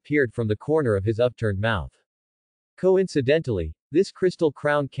sneer appeared from the corner of his upturned mouth. Coincidentally, this crystal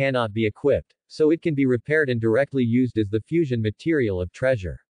crown cannot be equipped, so it can be repaired and directly used as the fusion material of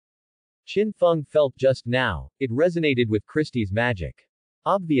treasure. Qin Feng felt just now, it resonated with Christie's magic.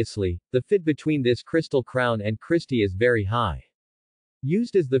 Obviously, the fit between this crystal crown and Christie is very high.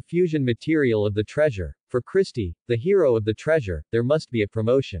 Used as the fusion material of the treasure, for Christie, the hero of the treasure, there must be a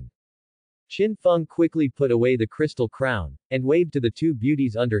promotion. Qin Feng quickly put away the crystal crown, and waved to the two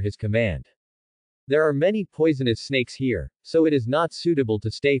beauties under his command. There are many poisonous snakes here, so it is not suitable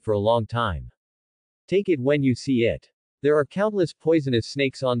to stay for a long time. Take it when you see it. There are countless poisonous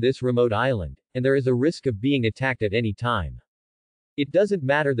snakes on this remote island, and there is a risk of being attacked at any time. It doesn't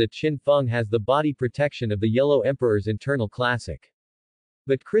matter that Qin Feng has the body protection of the Yellow Emperor's internal classic.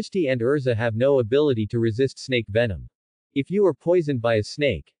 But Christie and Urza have no ability to resist snake venom. If you are poisoned by a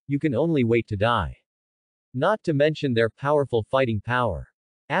snake, you can only wait to die. Not to mention their powerful fighting power.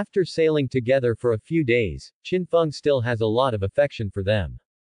 After sailing together for a few days, Qin Feng still has a lot of affection for them.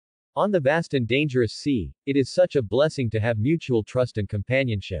 On the vast and dangerous sea, it is such a blessing to have mutual trust and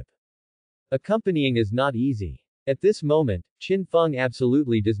companionship. Accompanying is not easy. At this moment, Qin Feng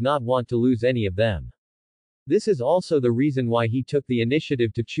absolutely does not want to lose any of them. This is also the reason why he took the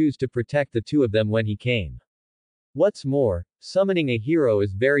initiative to choose to protect the two of them when he came. What's more, summoning a hero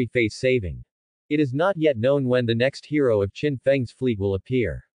is very face-saving. It is not yet known when the next hero of Qin Feng's fleet will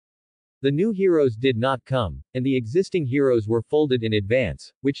appear. The new heroes did not come, and the existing heroes were folded in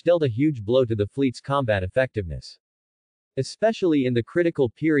advance, which dealt a huge blow to the fleet's combat effectiveness. Especially in the critical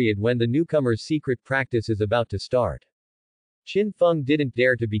period when the newcomer's secret practice is about to start. Qin Feng didn't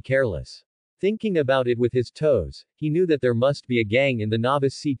dare to be careless. Thinking about it with his toes, he knew that there must be a gang in the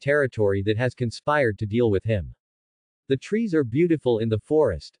Novice Sea territory that has conspired to deal with him. The trees are beautiful in the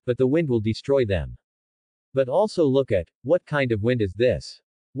forest, but the wind will destroy them. But also look at, what kind of wind is this?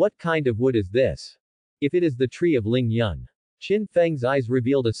 What kind of wood is this? If it is the tree of Ling Yun. Qin Feng's eyes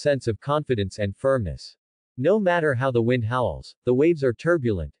revealed a sense of confidence and firmness. No matter how the wind howls, the waves are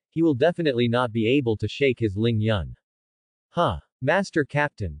turbulent, he will definitely not be able to shake his Ling Yun. Huh. Master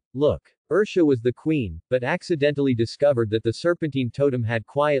Captain, look. Ursha was the queen, but accidentally discovered that the serpentine totem had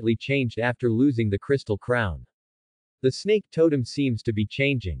quietly changed after losing the crystal crown. The snake totem seems to be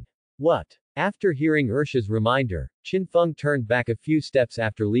changing. What? After hearing Ursha's reminder, Qin Feng turned back a few steps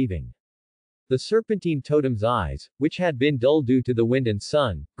after leaving. The serpentine totem's eyes, which had been dull due to the wind and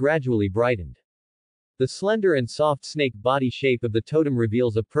sun, gradually brightened. The slender and soft snake body shape of the totem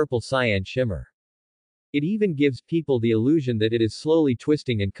reveals a purple cyan shimmer. It even gives people the illusion that it is slowly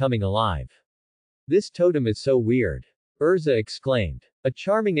twisting and coming alive. This totem is so weird. Urza exclaimed. A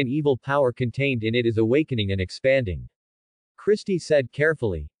charming and evil power contained in it is awakening and expanding. Christie said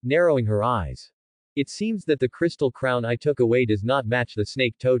carefully, narrowing her eyes. It seems that the crystal crown I took away does not match the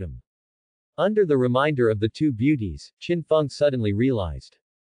snake totem. Under the reminder of the two beauties, Qin Feng suddenly realized.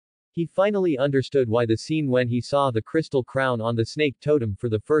 He finally understood why the scene when he saw the crystal crown on the snake totem for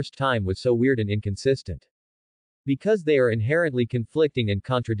the first time was so weird and inconsistent. Because they are inherently conflicting and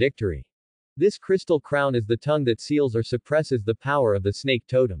contradictory. This crystal crown is the tongue that seals or suppresses the power of the snake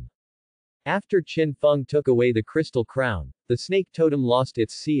totem. After Qin Feng took away the crystal crown, the snake totem lost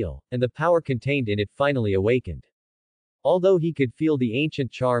its seal, and the power contained in it finally awakened. Although he could feel the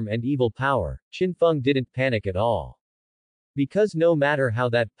ancient charm and evil power, Qin Feng didn't panic at all. Because no matter how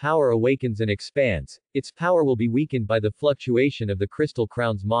that power awakens and expands, its power will be weakened by the fluctuation of the crystal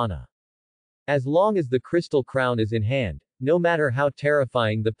crown's mana. As long as the crystal crown is in hand, no matter how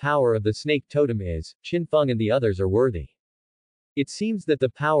terrifying the power of the snake totem is, Qin Feng and the others are worthy. It seems that the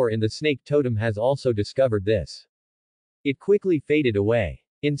power in the snake totem has also discovered this. It quickly faded away.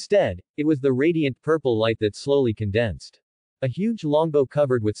 Instead, it was the radiant purple light that slowly condensed. A huge longbow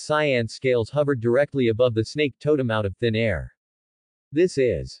covered with cyan scales hovered directly above the snake totem out of thin air. This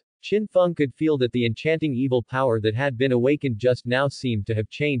is. Qin Feng could feel that the enchanting evil power that had been awakened just now seemed to have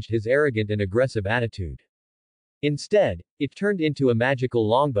changed his arrogant and aggressive attitude. Instead, it turned into a magical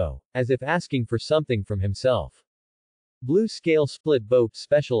longbow, as if asking for something from himself. Blue scale split bow,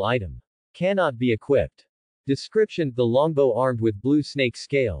 special item. Cannot be equipped. Description: the longbow armed with blue snake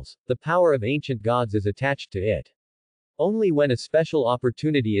scales, the power of ancient gods is attached to it. Only when a special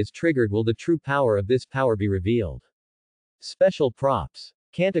opportunity is triggered will the true power of this power be revealed. Special props.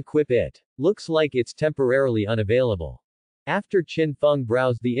 Can't equip it. Looks like it's temporarily unavailable. After Qin Feng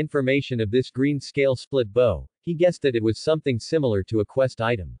browsed the information of this green scale split bow, he guessed that it was something similar to a quest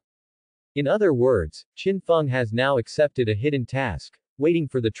item. In other words, Qin Feng has now accepted a hidden task, waiting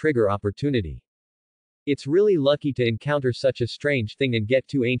for the trigger opportunity. It's really lucky to encounter such a strange thing and get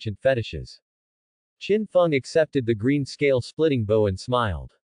two ancient fetishes. Qin Feng accepted the green scale splitting bow and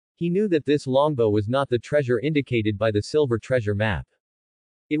smiled. He knew that this longbow was not the treasure indicated by the silver treasure map.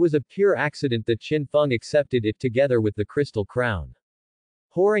 It was a pure accident that Qin Feng accepted it together with the crystal crown.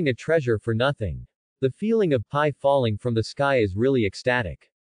 Hoarding a treasure for nothing. The feeling of pie falling from the sky is really ecstatic.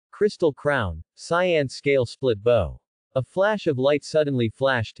 Crystal crown, cyan scale split bow. A flash of light suddenly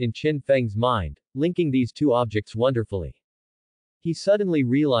flashed in Qin Feng's mind, linking these two objects wonderfully. He suddenly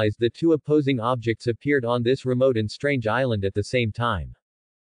realized that two opposing objects appeared on this remote and strange island at the same time.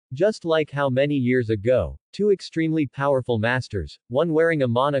 Just like how many years ago, two extremely powerful masters, one wearing a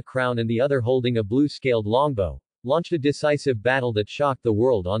mana crown and the other holding a blue-scaled longbow, launched a decisive battle that shocked the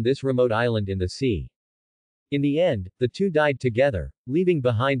world on this remote island in the sea. In the end, the two died together, leaving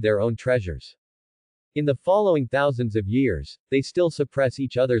behind their own treasures. In the following thousands of years, they still suppress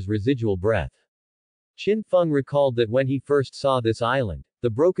each other's residual breath. Qin Feng recalled that when he first saw this island, the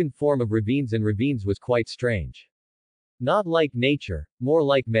broken form of ravines was quite strange. Not like nature, more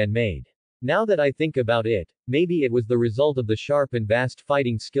like man-made. Now that I think about it, maybe it was the result of the sharp and vast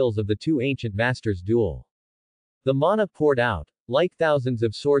fighting skills of the two ancient masters' duel. The mana poured out, like thousands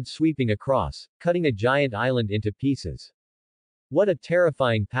of swords sweeping across, cutting a giant island into pieces. What a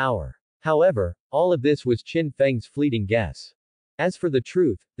terrifying power. However, all of this was Qin Feng's fleeting guess. As for the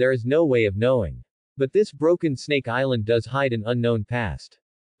truth, there is no way of knowing. But this broken snake island does hide an unknown past.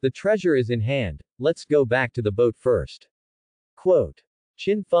 The treasure is in hand, let's go back to the boat first. Quote.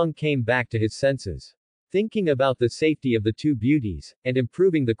 Qin Feng came back to his senses. Thinking about the safety of the two beauties, and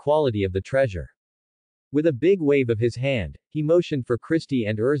improving the quality of the treasure. With a big wave of his hand, he motioned for Christie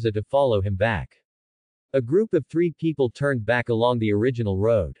and Urza to follow him back. A group of 3 people turned back along the original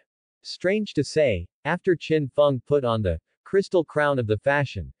road. Strange to say, after Qin Feng put on the crystal crown of the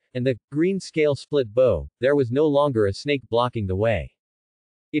fashion, and the green scale split bow, there was no longer a snake blocking the way.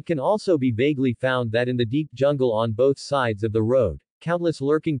 It can also be vaguely found that in the deep jungle on both sides of the road, countless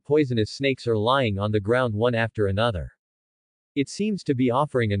lurking poisonous snakes are lying on the ground one after another. It seems to be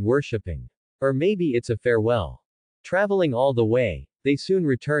offering and worshipping. Or maybe it's a farewell. Traveling all the way, they soon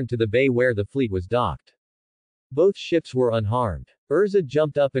returned to the bay where the fleet was docked. Both ships were unharmed. Urza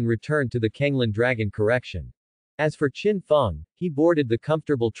jumped up and returned to the Kenglin Dragon correction. As for Qin Feng, he boarded the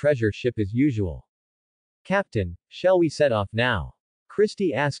comfortable treasure ship as usual. Captain, shall we set off now?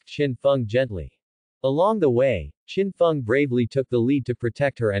 Christie asked Qin Feng gently. Along the way, Qin Feng bravely took the lead to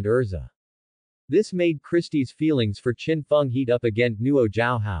protect her and Urza. This made Christie's feelings for Qin Feng heat up again. Nuo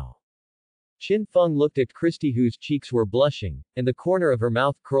Jiaohao. Qin Feng looked at Christie, whose cheeks were blushing, and the corner of her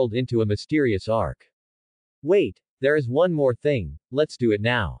mouth curled into a mysterious arc. Wait, there is one more thing, let's do it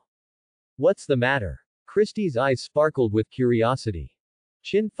now. What's the matter? Christie's eyes sparkled with curiosity.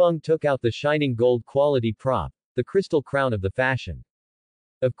 Qin Feng took out the shining gold quality prop, the crystal crown of the fashion.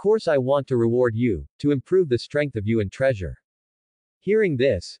 Of course I want to reward you, to improve the strength of you and treasure. Hearing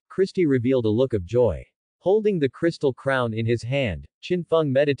this, Christie revealed a look of joy. Holding the crystal crown in his hand, Qin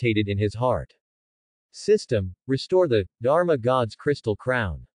Feng meditated in his heart. System, restore the Dharma God's crystal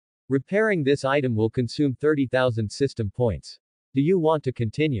crown. Repairing this item will consume 30,000 system points. Do you want to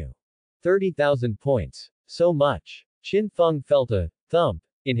continue? 30,000 points. So much. Qin Feng felt a thump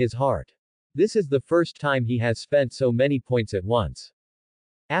in his heart. This is the first time he has spent so many points at once.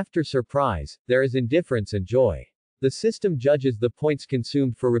 After surprise, there is indifference and joy. The system judges the points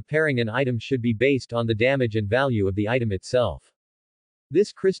consumed for repairing an item should be based on the damage and value of the item itself.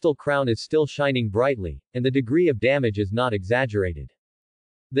 This crystal crown is still shining brightly, and the degree of damage is not exaggerated.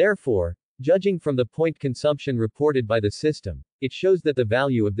 Therefore, Judging from the point consumption reported by the system, it shows that the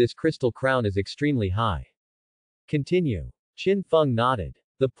value of this crystal crown is extremely high. Continue. Qin Feng nodded.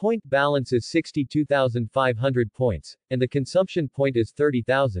 The point balance is 62,500 points, and the consumption point is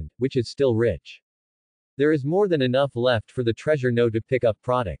 30,000, which is still rich. There is more than enough left for the treasure node to pick up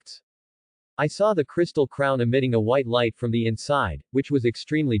products. I saw the crystal crown emitting a white light from the inside, which was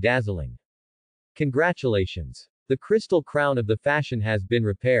extremely dazzling. Congratulations. The crystal crown of the fashion has been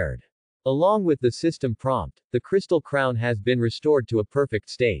repaired. Along with the system prompt, the crystal crown has been restored to a perfect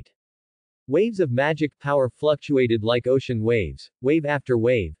state. Waves of magic power fluctuated like ocean waves, wave after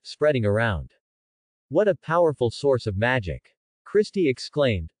wave, spreading around. What a powerful source of magic! Christie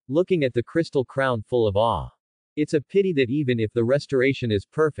exclaimed, looking at the crystal crown full of awe. It's a pity that even if the restoration is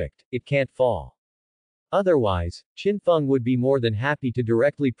perfect, it can't fall. Otherwise, Qin Feng would be more than happy to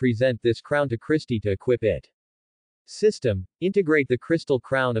directly present this crown to Christie to equip it. System, integrate the crystal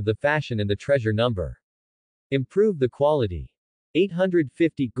crown of the fashion and the treasure number. Improve the quality.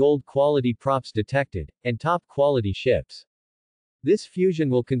 850 gold quality props detected, and top quality ships. This fusion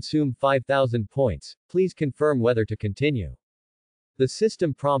will consume 5,000 points, please confirm whether to continue. The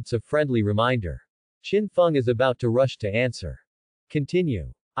system prompts a friendly reminder. Qin Feng is about to rush to answer.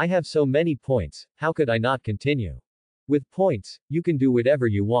 Continue. I have so many points, how could I not continue? With points, you can do whatever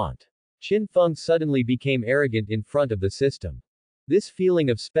you want. Qin Feng suddenly became arrogant in front of the system. This feeling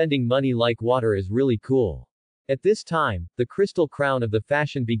of spending money like water is really cool. At this time, the crystal crown of the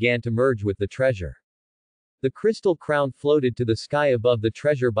fashion began to merge with the treasure. The crystal crown floated to the sky above the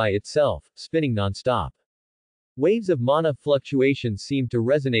treasure by itself, spinning non-stop. Waves of mana fluctuations seemed to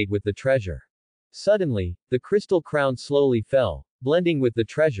resonate with the treasure. Suddenly, the crystal crown slowly fell, blending with the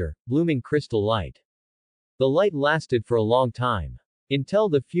treasure, blooming crystal light. The light lasted for a long time. Until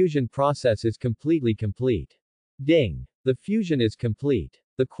the fusion process is completely complete. Ding! The fusion is complete.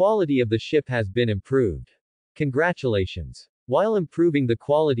 The quality of the ship has been improved. Congratulations! While improving the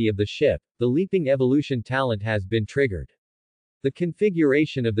quality of the ship, the leaping evolution talent has been triggered. The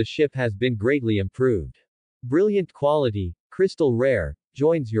configuration of the ship has been greatly improved. Brilliant quality, crystal rare,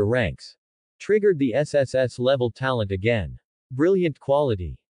 joins your ranks. Triggered the SSS level talent again. Brilliant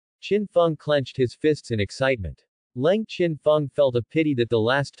quality. Qin Feng clenched his fists in excitement. Leng Qin Feng felt a pity that the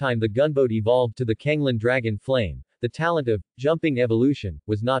last time the gunboat evolved to the Kanglan Dragon Flame, the talent of jumping evolution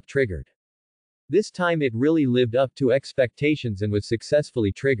was not triggered. This time it really lived up to expectations and was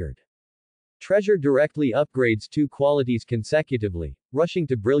successfully triggered. Treasure directly upgrades 2 qualities consecutively, rushing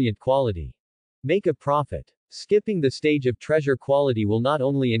to brilliant quality. Make a profit. Skipping the stage of treasure quality will not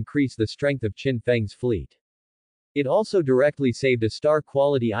only increase the strength of Qin Feng's fleet. It also directly saved a star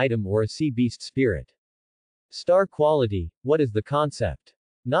quality item or a sea beast spirit. Star quality, what is the concept?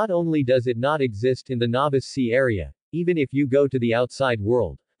 Not only does it not exist in the novice sea area, even if you go to the outside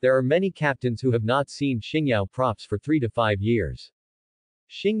world, there are many captains who have not seen Xingyao props for 3 to 5 years.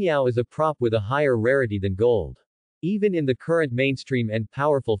 Xingyao is a prop with a higher rarity than gold. Even in the current mainstream and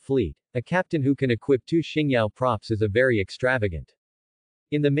powerful fleet, a captain who can equip 2 Xingyao props is a very extravagant.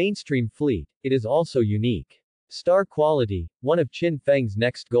 In the mainstream fleet, it is also unique. Star quality, one of Qin Feng's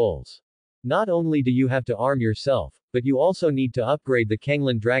next goals. Not only do you have to arm yourself, but you also need to upgrade the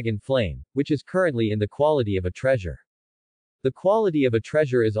Kanglan Dragon Flame, which is currently in the quality of a treasure. The quality of a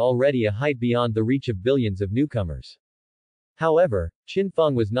treasure is already a height beyond the reach of billions of newcomers. However, Qin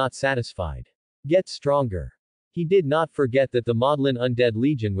Feng was not satisfied. Get stronger. He did not forget that the Maudlin Undead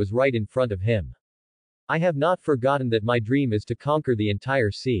Legion was right in front of him. I have not forgotten that my dream is to conquer the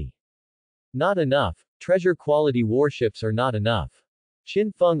entire sea. Not enough. Treasure quality warships are not enough.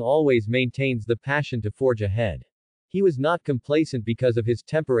 Qin Feng always maintains the passion to forge ahead. He was not complacent because of his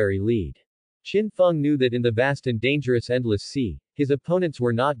temporary lead. Qin Feng knew that in the vast and dangerous endless sea, his opponents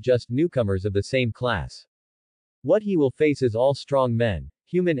were not just newcomers of the same class. What he will face is all strong men,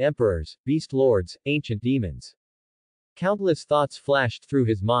 human emperors, beast lords, ancient demons. Countless thoughts flashed through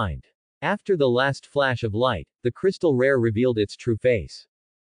his mind. After the last flash of light, the crystal rare revealed its true face.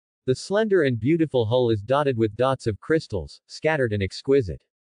 The slender and beautiful hull is dotted with dots of crystals, scattered and exquisite.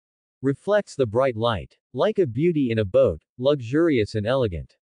 Reflects the bright light. Like a beauty in a boat, luxurious and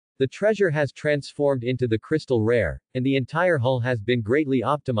elegant. The treasure has transformed into the crystal rare, and the entire hull has been greatly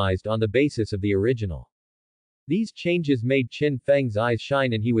optimized on the basis of the original. These changes made Qin Feng's eyes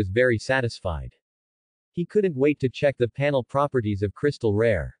shine and he was very satisfied. He couldn't wait to check the panel properties of crystal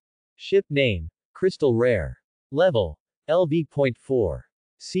rare. Ship name, crystal rare. Level, LV.4.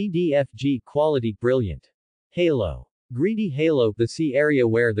 CDFG quality brilliant. Halo. Greedy Halo, the sea area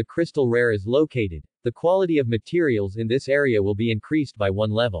where the crystal rare is located, the quality of materials in this area will be increased by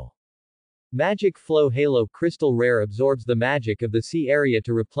 1 level. Magic Flow Halo Crystal Rare absorbs the magic of the sea area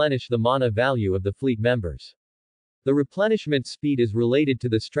to replenish the mana value of the fleet members. The replenishment speed is related to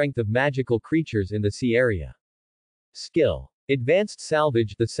the strength of magical creatures in the sea area. Skill. Advanced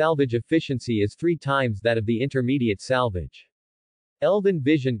Salvage. The salvage efficiency is 3 times that of the intermediate salvage. Elven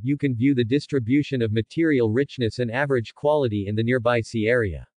Vision. You can view the distribution of material richness and average quality in the nearby sea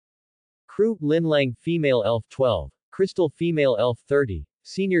area. Crew. Linlang Female Elf 12, Crystal Female Elf 30,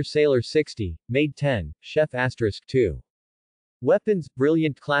 Senior Sailor 60, Maid 10, Chef * 2. Weapons.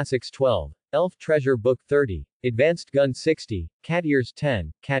 Brilliant Classics 12, Elf Treasure Book 30, Advanced Gun 60, Cat Ears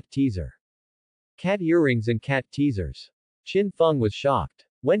 10, Cat Teaser. Cat Earrings and Cat Teasers. Qin Feng was shocked.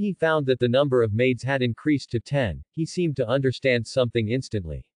 When he found that the number of maids had increased to 10, he seemed to understand something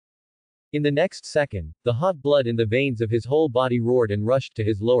instantly. In the next second, the hot blood in the veins of his whole body roared and rushed to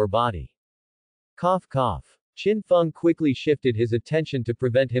his lower body. Cough cough. Qin Feng quickly shifted his attention to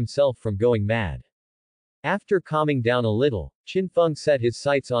prevent himself from going mad. After calming down a little, Qin Feng set his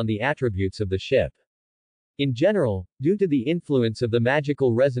sights on the attributes of the ship. In general, due to the influence of the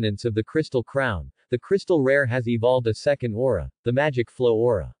magical resonance of the crystal crown, the crystal rare has evolved a second aura, the magic flow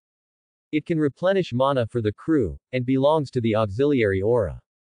aura. It can replenish mana for the crew, and belongs to the auxiliary aura.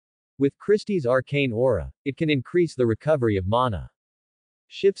 With Christie's arcane aura, it can increase the recovery of mana.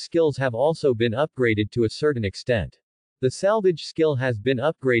 Ship skills have also been upgraded to a certain extent. The salvage skill has been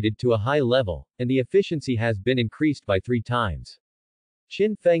upgraded to a high level, and the efficiency has been increased by 3 times.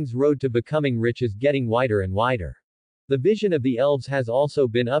 Qin Feng's road to becoming rich is getting wider and wider. The vision of the elves has also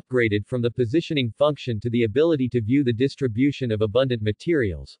been upgraded from the positioning function to the ability to view the distribution of abundant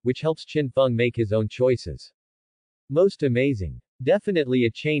materials, which helps Qin Feng make his own choices. Most amazing. Definitely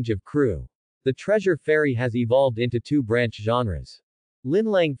a change of crew. The treasure fairy has evolved into 2 branch genres.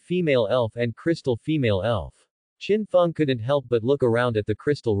 Linlang Female Elf and Crystal Female Elf. Qin Feng couldn't help but look around at the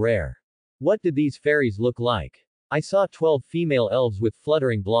crystal rare. What did these fairies look like? I saw 12 female elves with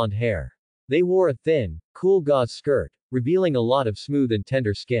fluttering blonde hair. They wore a thin, cool gauze skirt, revealing a lot of smooth and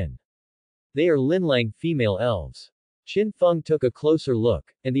tender skin. They are Linlang female elves. Qin Feng took a closer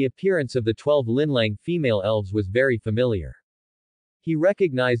look, and the appearance of the 12 Linlang female elves was very familiar. He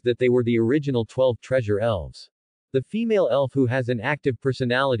recognized that they were the original 12 treasure elves. The female elf who has an active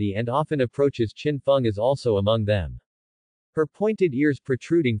personality and often approaches Qin Feng is also among them. Her pointed ears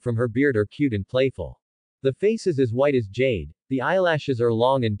protruding from her beard are cute and playful. The face is as white as jade, the eyelashes are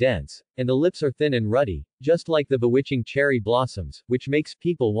long and dense, and the lips are thin and ruddy, just like the bewitching cherry blossoms, which makes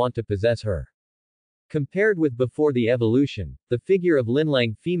people want to possess her. Compared with before the evolution, the figure of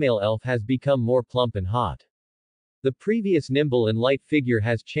Linlang female elf has become more plump and hot. The previous nimble and light figure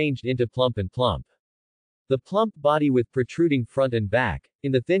has changed into plump and plump. The plump body with protruding front and back,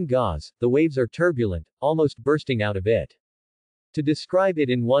 in the thin gauze, the waves are turbulent, almost bursting out of it. To describe it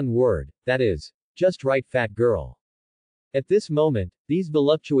in one word, that is, just right fat girl. At this moment, these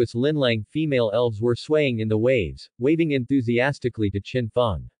voluptuous Linlang female elves were swaying in the waves, waving enthusiastically to Qin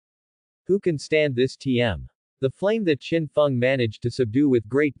Feng. Who can stand this TM? The flame that Qin Feng managed to subdue with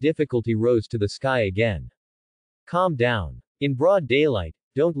great difficulty rose to the sky again. Calm down. In broad daylight,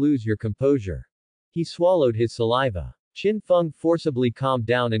 don't lose your composure. He swallowed his saliva. Qin Feng forcibly calmed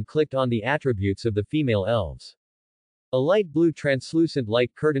down and clicked on the attributes of the female elves. A light blue translucent light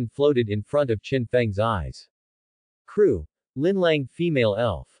curtain floated in front of Qin Feng's eyes. Crew. Linlang female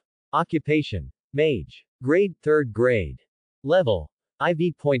elf. Occupation. Mage. Grade 3rd grade. Level.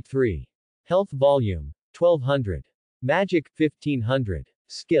 IV.3. Health volume. 1200. Magic. 1500.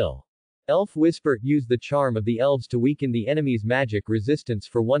 Skill. Elf Whisper. Use the charm of the elves to weaken the enemy's magic resistance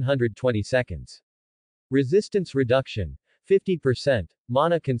for 120 seconds. Resistance reduction. 50%.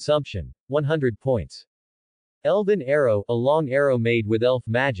 Mana consumption. 100 points. Elven Arrow, a long arrow made with elf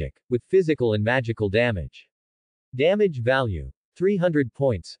magic, with physical and magical damage. Damage value. 300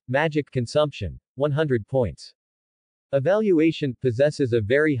 points, magic consumption. 100 points. Evaluation, possesses a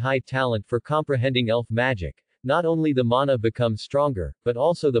very high talent for comprehending elf magic. Not only the mana becomes stronger, but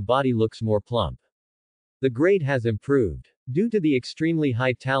also the body looks more plump. The grade has improved. Due to the extremely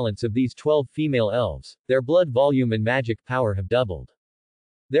high talents of these 12 female elves, their blood volume and magic power have doubled.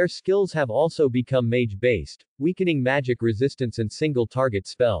 Their skills have also become mage-based, weakening magic resistance and single-target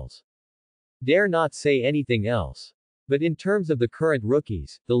spells. Dare not say anything else. But in terms of the current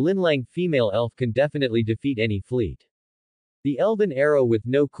rookies, the Linlang female elf can definitely defeat any fleet. The Elven Arrow with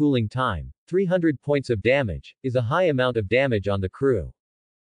no cooling time, 300 points of damage, is a high amount of damage on the crew.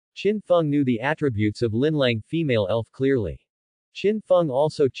 Qin Feng knew the attributes of Linlang female elf clearly. Qin Feng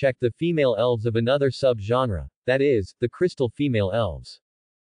also checked the female elves of another sub-genre, that is, the crystal female elves.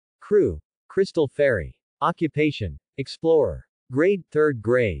 Crew. Crystal Fairy. Occupation. Explorer. Grade 3rd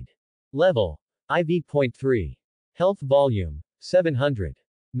grade. Level. IV.3. Health volume. 700.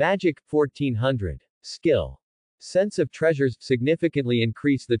 Magic. 1400. Skill. Sense of treasures. Significantly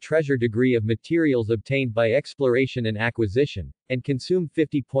increase the treasure degree of materials obtained by exploration and acquisition, and consume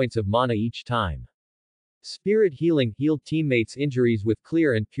 50 points of mana each time. Spirit healing. Heal teammates' injuries with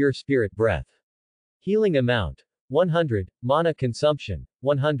clear and pure spirit breath. Healing amount. 100. Mana consumption.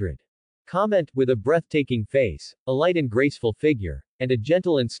 100. Comment. With a breathtaking face, a light and graceful figure, and a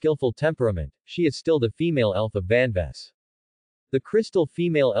gentle and skillful temperament, she is still the female elf of Vanves. The crystal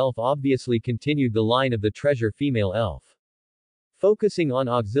female elf obviously continued the line of the treasure female elf. Focusing on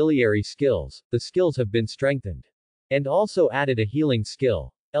auxiliary skills, the skills have been strengthened. And also added a healing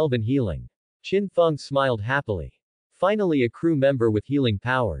skill, Elven Healing. Qin Feng smiled happily. Finally a crew member with healing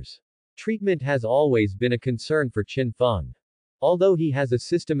powers. Treatment has always been a concern for Qin Feng. Although he has a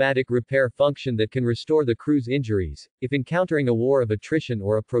systematic repair function that can restore the crew's injuries, if encountering a war of attrition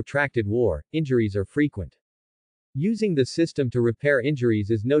or a protracted war, injuries are frequent. Using the system to repair injuries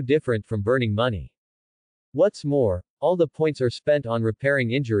is no different from burning money. What's more, all the points are spent on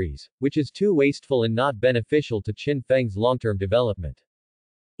repairing injuries, which is too wasteful and not beneficial to Qin Feng's long-term development.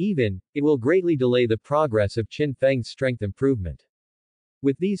 Even, it will greatly delay the progress of Qin Feng's strength improvement.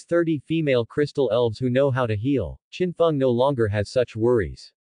 With these 30 female crystal elves who know how to heal, Qin Feng no longer has such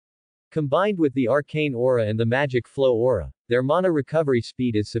worries. Combined with the arcane aura and the magic flow aura, their mana recovery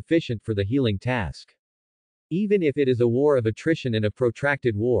speed is sufficient for the healing task. Even if it is a war of attrition and a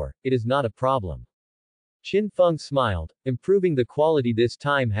protracted war, it is not a problem. Qin Feng smiled, improving the quality this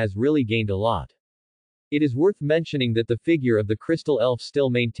time has really gained a lot. It is worth mentioning that the figure of the crystal elf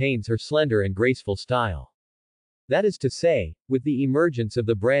still maintains her slender and graceful style. That is to say, with the emergence of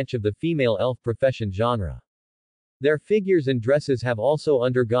the branch of the female elf profession genre. Their figures and dresses have also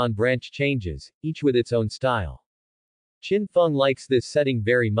undergone branch changes, each with its own style. Qin Feng likes this setting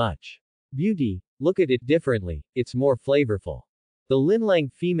very much. Beauty, look at it differently, it's more flavorful. The Linlang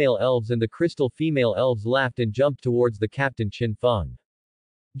female elves and the crystal female elves laughed and jumped towards the captain Qin Feng.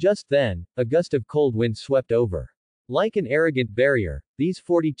 Just then, a gust of cold wind swept over. Like an arrogant barrier, these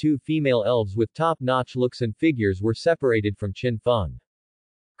 42 female elves with top-notch looks and figures were separated from Qin Feng.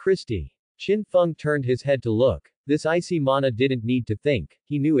 Christy. Qin Feng turned his head to look. This icy mana didn't need to think,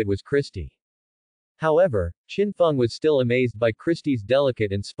 he knew it was Christy. However, Qin Feng was still amazed by Christy's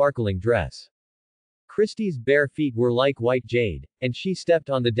delicate and sparkling dress. Christy's bare feet were like white jade, and she stepped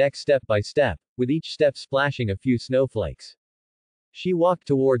on the deck step by step, with each step splashing a few snowflakes. She walked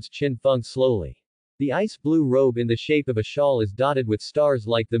towards Qin Feng slowly. The ice-blue robe in the shape of a shawl is dotted with stars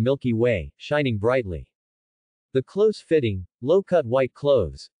like the Milky Way, shining brightly. The close-fitting, low-cut white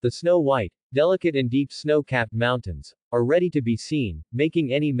clothes, the snow-white, delicate and deep snow-capped mountains, are ready to be seen,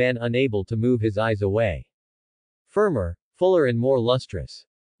 making any man unable to move his eyes away. Firmer, fuller and more lustrous.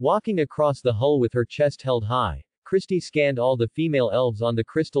 Walking across the hull with her chest held high, Christy scanned all the female elves on the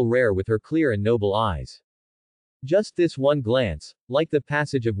crystal rare with her clear and noble eyes. Just this one glance, like the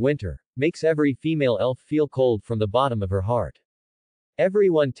passage of winter, makes every female elf feel cold from the bottom of her heart.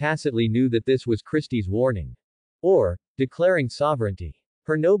 Everyone tacitly knew that this was Christy's warning. Or, declaring sovereignty.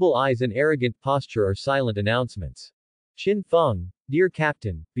 Her noble eyes and arrogant posture are silent announcements. Qin Feng, dear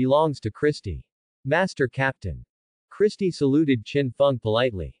captain, belongs to Christy. Master Captain. Christy saluted Qin Feng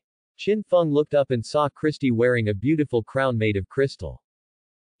politely. Qin Feng looked up and saw Christy wearing a beautiful crown made of crystal.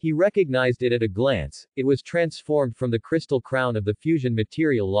 He recognized it at a glance, it was transformed from the crystal crown of the fusion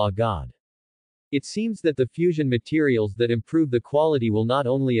material law god. It seems that the fusion materials that improve the quality will not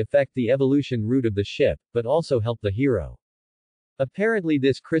only affect the evolution route of the ship, but also help the hero. Apparently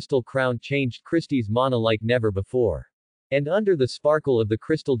this crystal crown changed Christy's mana like never before. And under the sparkle of the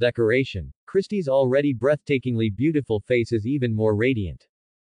crystal decoration, Christy's already breathtakingly beautiful face is even more radiant.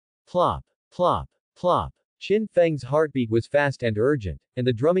 Plop. Plop. Plop. Qin Feng's heartbeat was fast and urgent, and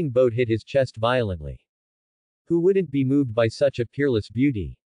the drumming boat hit his chest violently. Who wouldn't be moved by such a peerless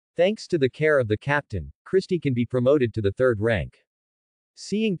beauty? Thanks to the care of the captain, Christy can be promoted to the 3rd rank.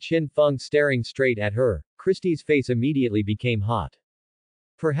 Seeing Qin Feng staring straight at her, Christy's face immediately became hot.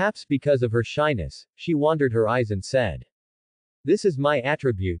 Perhaps because of her shyness, she wandered her eyes and said, "This is my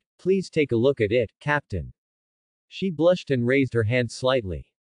attribute, please take a look at it, Captain." She blushed and raised her hand slightly.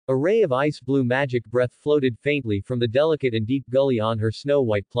 A ray of ice-blue magic breath floated faintly from the delicate and deep gully on her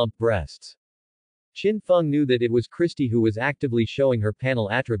snow-white plump breasts. Qin Feng knew that it was Christy who was actively showing her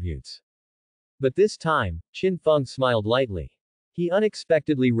panel attributes. But this time, Qin Feng smiled lightly. He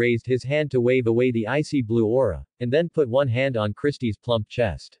unexpectedly raised his hand to wave away the icy blue aura, and then put one hand on Christy's plump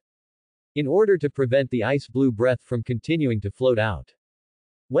chest. In order to prevent the ice-blue breath from continuing to float out.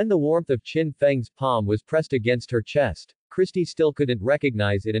 When the warmth of Qin Feng's palm was pressed against her chest, Christy still couldn't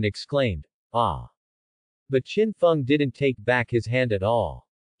recognize it and exclaimed, "Ah." But Qin Feng didn't take back his hand at all.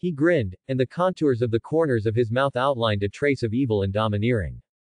 He grinned, and the contours of the corners of his mouth outlined a trace of evil and domineering.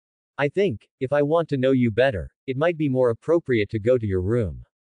 "I think, if I want to know you better, it might be more appropriate to go to your room.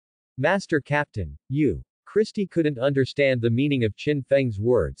 Master Captain, you." Christy couldn't understand the meaning of Qin Feng's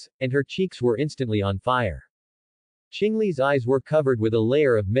words, and her cheeks were instantly on fire. Qingli's eyes were covered with a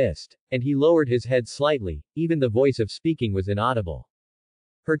layer of mist, and he lowered his head slightly, even the voice of speaking was inaudible.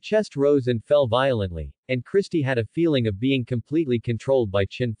 Her chest rose and fell violently, and Christy had a feeling of being completely controlled by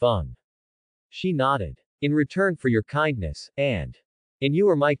Qin Feng. She nodded. "In return for your kindness, and you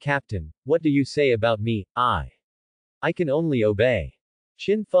are my captain, what do you say about me? I can only obey."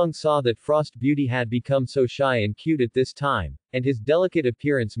 Qin Feng saw that Frost Beauty had become so shy and cute at this time, and his delicate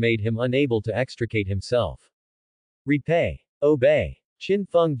appearance made him unable to extricate himself. "Repay. Obey." Qin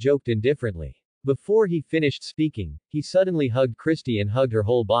Feng joked indifferently. Before he finished speaking, he suddenly hugged Christy and hugged her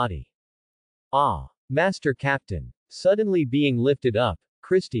whole body. "Ah, Master Captain." Suddenly being lifted up,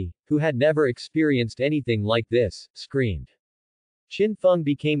 Christy, who had never experienced anything like this, screamed. Qin Feng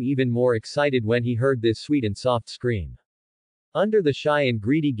became even more excited when he heard this sweet and soft scream. Under the shy and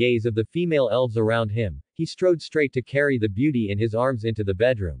greedy gaze of the female elves around him, he strode straight to carry the beauty in his arms into the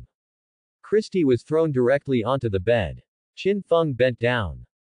bedroom. Christy was thrown directly onto the bed. Qin Feng bent down.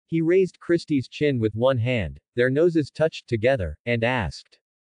 He raised Christy's chin with one hand, their noses touched together, and asked,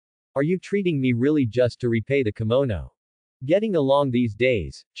 "Are you treating me really just to repay the kimono?" Getting along these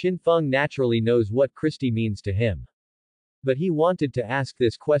days, Qin Feng naturally knows what Christy means to him. But he wanted to ask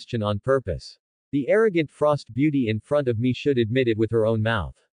this question on purpose. The arrogant Frost Beauty in front of me should admit it with her own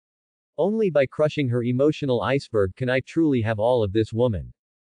mouth. Only by crushing her emotional iceberg can I truly have all of this woman.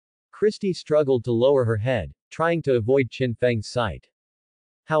 Christy struggled to lower her head, trying to avoid Qin Feng's sight.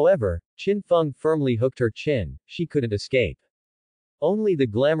 However, Qin Feng firmly hooked her chin, she couldn't escape. Only the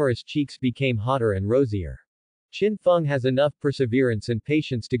glamorous cheeks became hotter and rosier. Qin Feng has enough perseverance and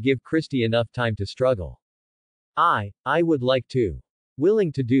patience to give Christy enough time to struggle. I would like to.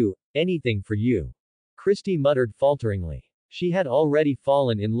 Willing to do anything for you. Christy muttered falteringly. She had already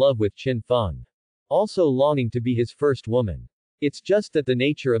fallen in love with Qin Feng. Also longing to be his first woman. It's just that the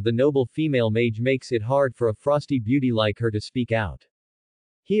nature of the noble female mage makes it hard for a frosty beauty like her to speak out.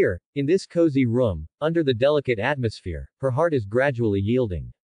 Here, in this cozy room, under the delicate atmosphere, her heart is gradually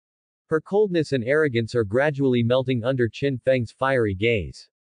yielding. Her coldness and arrogance are gradually melting under Qin Feng's fiery gaze.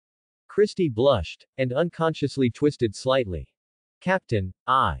 Christy blushed, and unconsciously twisted slightly. "Captain,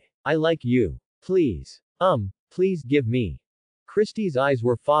 I like you. Please. Please give me." Christy's eyes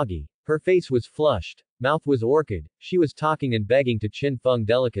were foggy, her face was flushed, mouth was orchid, she was talking and begging to Qin Feng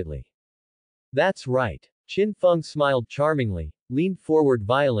delicately. "That's right." Qin Feng smiled charmingly, leaned forward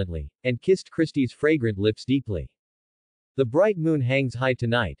violently, and kissed Christy's fragrant lips deeply. The bright moon hangs high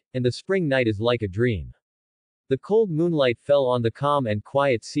tonight, and the spring night is like a dream. The cold moonlight fell on the calm and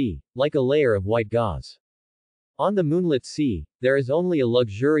quiet sea, like a layer of white gauze. On the moonlit sea, there is only a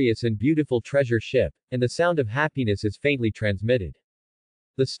luxurious and beautiful treasure ship, and the sound of happiness is faintly transmitted.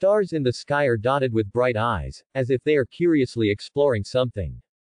 The stars in the sky are dotted with bright eyes, as if they are curiously exploring something.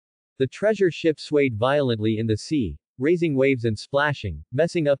 The treasure ship swayed violently in the sea, raising waves and splashing,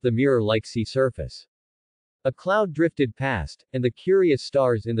 messing up the mirror-like sea surface. A cloud drifted past, and the curious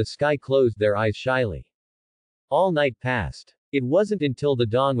stars in the sky closed their eyes shyly. All night passed. It wasn't until the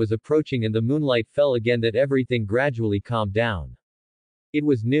dawn was approaching and the moonlight fell again that everything gradually calmed down. It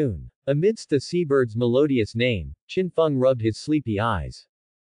was noon. Amidst the seabird's melodious name, Qin Feng rubbed his sleepy eyes.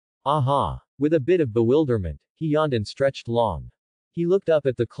 Aha! With a bit of bewilderment, he yawned and stretched long. He looked up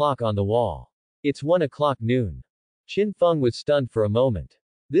at the clock on the wall. It's 1 o'clock noon. Qin Feng was stunned for a moment.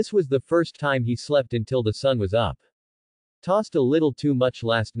 This was the first time he slept until the sun was up. Tossed a little too much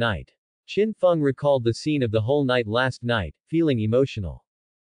last night. Qin Feng recalled the scene of the whole night last night, feeling emotional.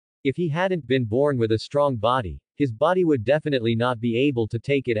 If he hadn't been born with a strong body, his body would definitely not be able to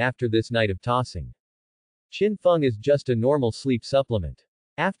take it after this night of tossing. Qin Feng is just a normal sleep supplement.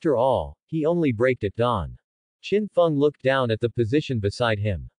 After all, he only braked at dawn. Qin Feng looked down at the position beside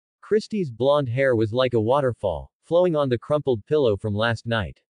him. Christy's blonde hair was like a waterfall, flowing on the crumpled pillow from last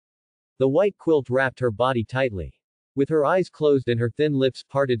night. The white quilt wrapped her body tightly. With her eyes closed and her thin lips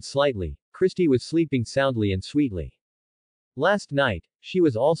parted slightly, Christy was sleeping soundly and sweetly. Last night, she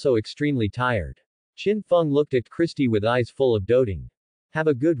was also extremely tired. Qin Feng looked at Christy with eyes full of doting. Have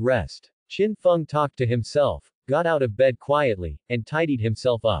a good rest. Qin Feng talked to himself, got out of bed quietly, and tidied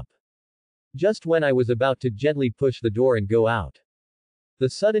himself up. Just when I was about to gently push the door and go out, the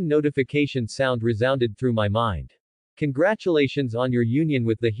sudden notification sound resounded through my mind. Congratulations on your union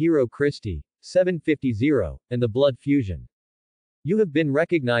with the hero Christy. 750, and the Blood Fusion. You have been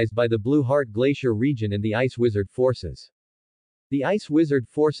recognized by the Blue Heart Glacier region and the Ice Wizard forces. The Ice Wizard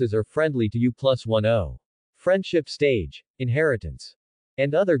forces are friendly to you +10. Friendship stage, inheritance,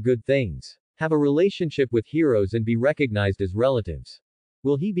 and other good things. Have a relationship with heroes and be recognized as relatives.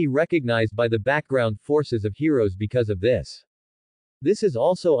 Will he be recognized by the background forces of heroes because of this? This is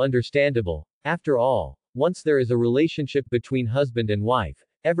also understandable. After all, once there is a relationship between husband and wife,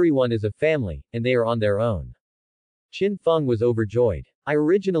 everyone is a family, and they are on their own. Qin Feng was overjoyed. I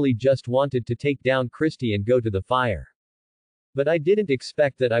originally just wanted to take down Christie and go to the fire. But I didn't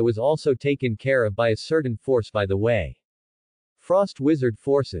expect that I was also taken care of by a certain force by the way. Frost Wizard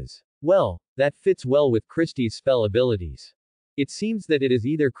forces. Well, that fits well with Christie's spell abilities. It seems that it is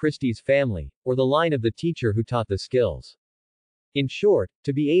either Christie's family, or the line of the teacher who taught the skills. In short,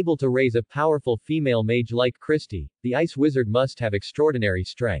 to be able to raise a powerful female mage like Christie, the Ice Wizard must have extraordinary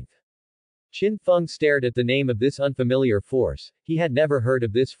strength. Qin Feng stared at the name of this unfamiliar force. He had never heard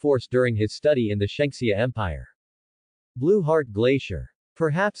of this force during his study in the Shengxia Empire. Blue Heart Glacier.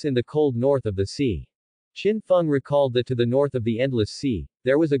 Perhaps in the cold north of the sea. Qin Feng recalled that to the north of the Endless Sea,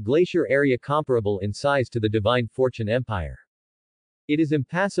 there was a glacier area comparable in size to the Divine Fortune Empire. It is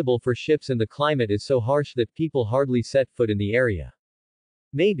impassable for ships and the climate is so harsh that people hardly set foot in the area.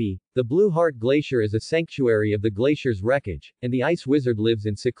 Maybe, the Blue Heart Glacier is a sanctuary of the glacier's wreckage, and the Ice Wizard lives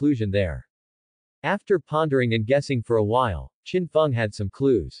in seclusion there. After pondering and guessing for a while, Qin Feng had some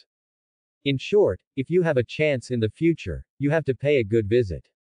clues. In short, if you have a chance in the future, you have to pay a good visit.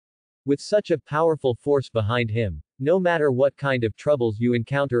 With such a powerful force behind him, no matter what kind of troubles you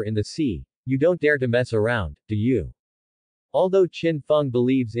encounter in the sea, you don't dare to mess around, do you? Although Qin Feng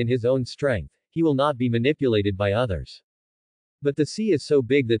believes in his own strength, he will not be manipulated by others. But the sea is so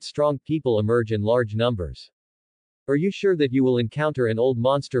big that strong people emerge in large numbers. Are you sure that you will encounter an old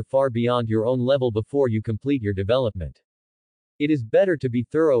monster far beyond your own level before you complete your development? It is better to be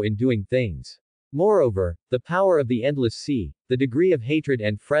thorough in doing things. Moreover, the power of the endless sea, the degree of hatred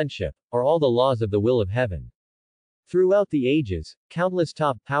and friendship, are all the laws of the will of heaven. Throughout the ages, countless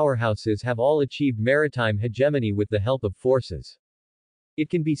top powerhouses have all achieved maritime hegemony with the help of forces. It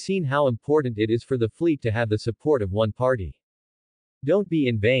can be seen how important it is for the fleet to have the support of one party. Don't be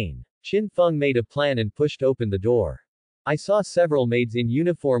in vain. Qin Feng made a plan and pushed open the door. I saw several maids in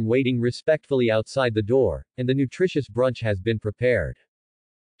uniform waiting respectfully outside the door, and the nutritious brunch has been prepared.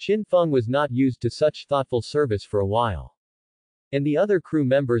 Qin Feng was not used to such thoughtful service for a while. And the other crew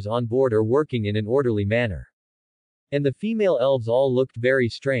members on board are working in an orderly manner. And the female elves all looked very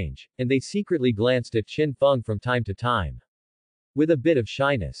strange, and they secretly glanced at Qin Feng from time to time. With a bit of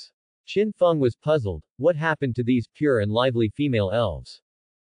shyness. Qin Feng was puzzled. What happened to these pure and lively female elves?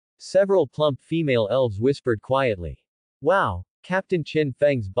 Several plump female elves whispered quietly. Wow, Captain Qin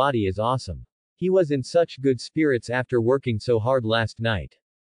Feng's body is awesome. He was in such good spirits after working so hard last night.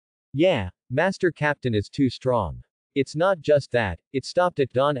 Yeah, Master Captain is too strong. It's not just that, it stopped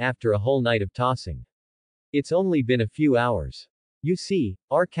at dawn after a whole night of tossing. It's only been a few hours. You see,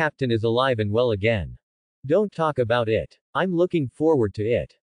 our captain is alive and well again. Don't talk about it. I'm looking forward to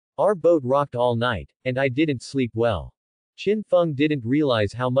it. Our boat rocked all night, and I didn't sleep well. Qin Feng didn't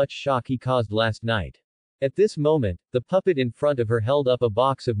realize how much shock he caused last night. At this moment, the puppet in front of her held up a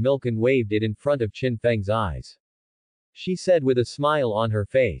box of milk and waved it in front of Qin Feng's eyes. She said with a smile on her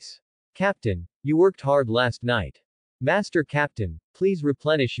face. Captain, you worked hard last night. Master Captain, please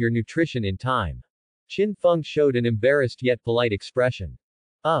replenish your nutrition in time. Qin Feng showed an embarrassed yet polite expression.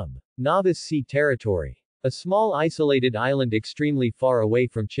 Novice Sea Territory. A small isolated island extremely far away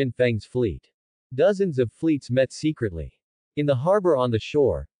from Qin Feng's fleet. Dozens of fleets met secretly. In the harbor on the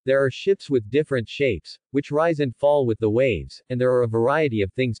shore, there are ships with different shapes, which rise and fall with the waves, and there are a variety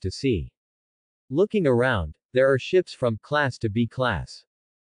of things to see. Looking around, there are ships from class to B class.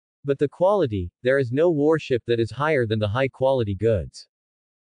 But the quality, there is no warship that is higher than the high-quality goods.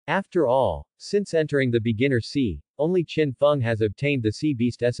 After all, since entering the beginner sea, only Qin Feng has obtained the sea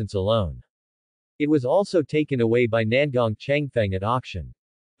beast essence alone. It was also taken away by Nangong Changfeng at auction.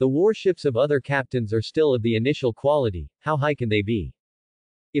 The warships of other captains are still of the initial quality, how high can they be?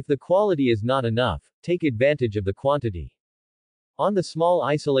 If the quality is not enough, take advantage of the quantity. On the small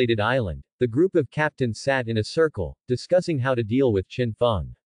isolated island, the group of captains sat in a circle, discussing how to deal with Qin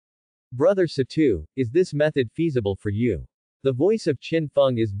Feng. Brother Satu, is this method feasible for you? The voice of Qin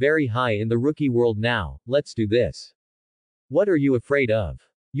Feng is very high in the rookie world now, let's do this. What are you afraid of?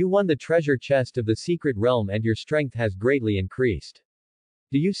 You won the treasure chest of the secret realm and your strength has greatly increased.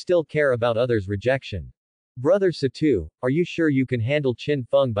 Do you still care about others' rejection? Brother Satu, are you sure you can handle Qin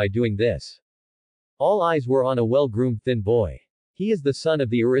Feng by doing this? All eyes were on a well-groomed thin boy. He is the son of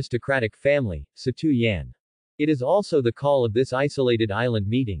the aristocratic family, Situ Yan. It is also the call of this isolated island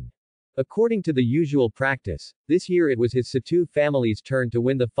meeting. According to the usual practice, this year it was his Situ family's turn to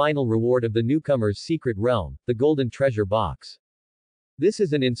win the final reward of the newcomer's secret realm, the Golden Treasure Box. This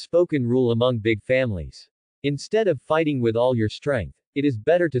is an unspoken rule among big families. Instead of fighting with all your strength, it is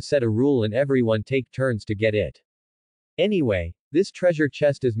better to set a rule and everyone take turns to get it. Anyway, this treasure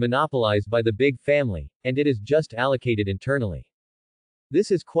chest is monopolized by the big family, and it is just allocated internally. This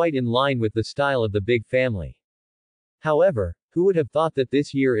is quite in line with the style of the big family. However, who would have thought that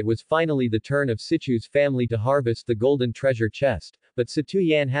this year it was finally the turn of Situ's family to harvest the golden treasure chest, but Situ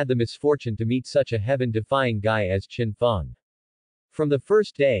Yan had the misfortune to meet such a heaven-defying guy as Qin Feng. From the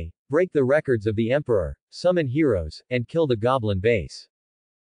first day, break the records of the Emperor, summon heroes, and kill the goblin base.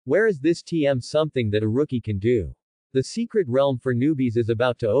 Where is this something that a rookie can do? The secret realm for newbies is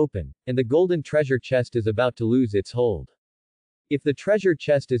about to open, and the golden treasure chest is about to lose its hold. If the treasure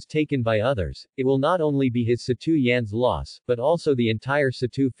chest is taken by others, it will not only be his Situ Yan's loss, but also the entire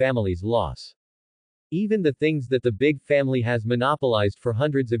Situ family's loss. Even the things that the big family has monopolized for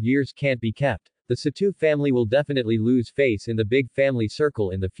hundreds of years can't be kept. The Situ family will definitely lose face in the big family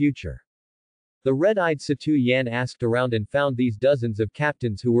circle in the future. The red-eyed Situ Yan asked around and found these dozens of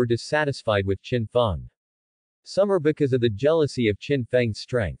captains who were dissatisfied with Qin Feng. Some are because of the jealousy of Qin Feng's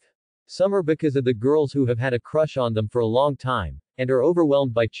strength. Some are because of the girls who have had a crush on them for a long time, and are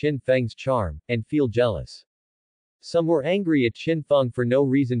overwhelmed by Qin Feng's charm, and feel jealous. Some were angry at Qin Feng for no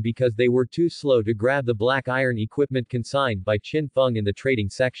reason because they were too slow to grab the black iron equipment consigned by Qin Feng in the trading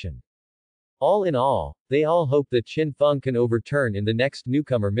section. All in all, they all hope that Qin Feng can overturn in the next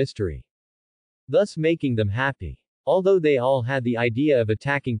newcomer mystery, thus making them happy. Although they all had the idea of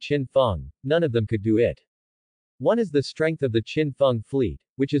attacking Qin Feng, none of them could do it. One is the strength of the Qin Feng fleet,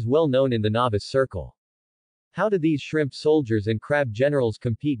 which is well known in the novice circle. How do these shrimp soldiers and crab generals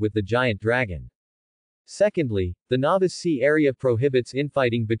compete with the giant dragon? Secondly, the novice sea area prohibits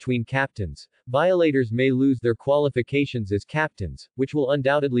infighting between captains. Violators may lose their qualifications as captains, which will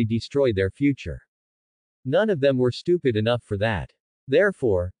undoubtedly destroy their future. None of them were stupid enough for that.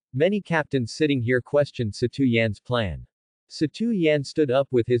 Therefore, many captains sitting here questioned Situ Yan's plan. Situ Yan stood up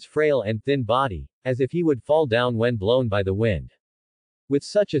with his frail and thin body, as if he would fall down when blown by the wind. With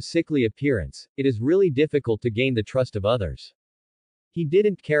such a sickly appearance, it is really difficult to gain the trust of others. He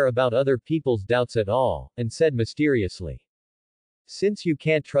didn't care about other people's doubts at all, and said mysteriously, "Since you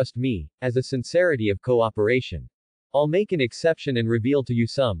can't trust me, as a sincerity of cooperation, I'll make an exception and reveal to you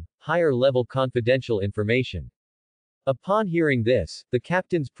some higher-level confidential information." Upon hearing this, the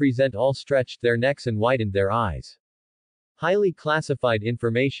captains present all stretched their necks and widened their eyes. Highly classified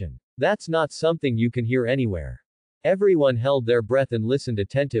information. That's not something you can hear anywhere. Everyone held their breath and listened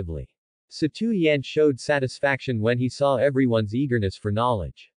attentively. Situ Yan showed satisfaction when he saw everyone's eagerness for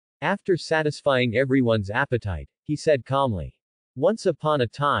knowledge. After satisfying everyone's appetite, he said calmly, "Once upon a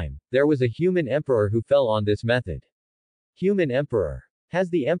time, there was a human emperor who fell on this method." Human emperor. Has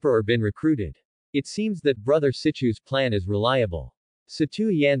the emperor been recruited? It seems that Brother Situ's plan is reliable. Situ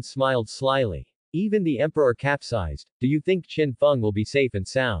Yan smiled slyly. Even the emperor capsized. Do you think Qin Feng will be safe and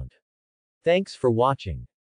sound? Thanks for watching.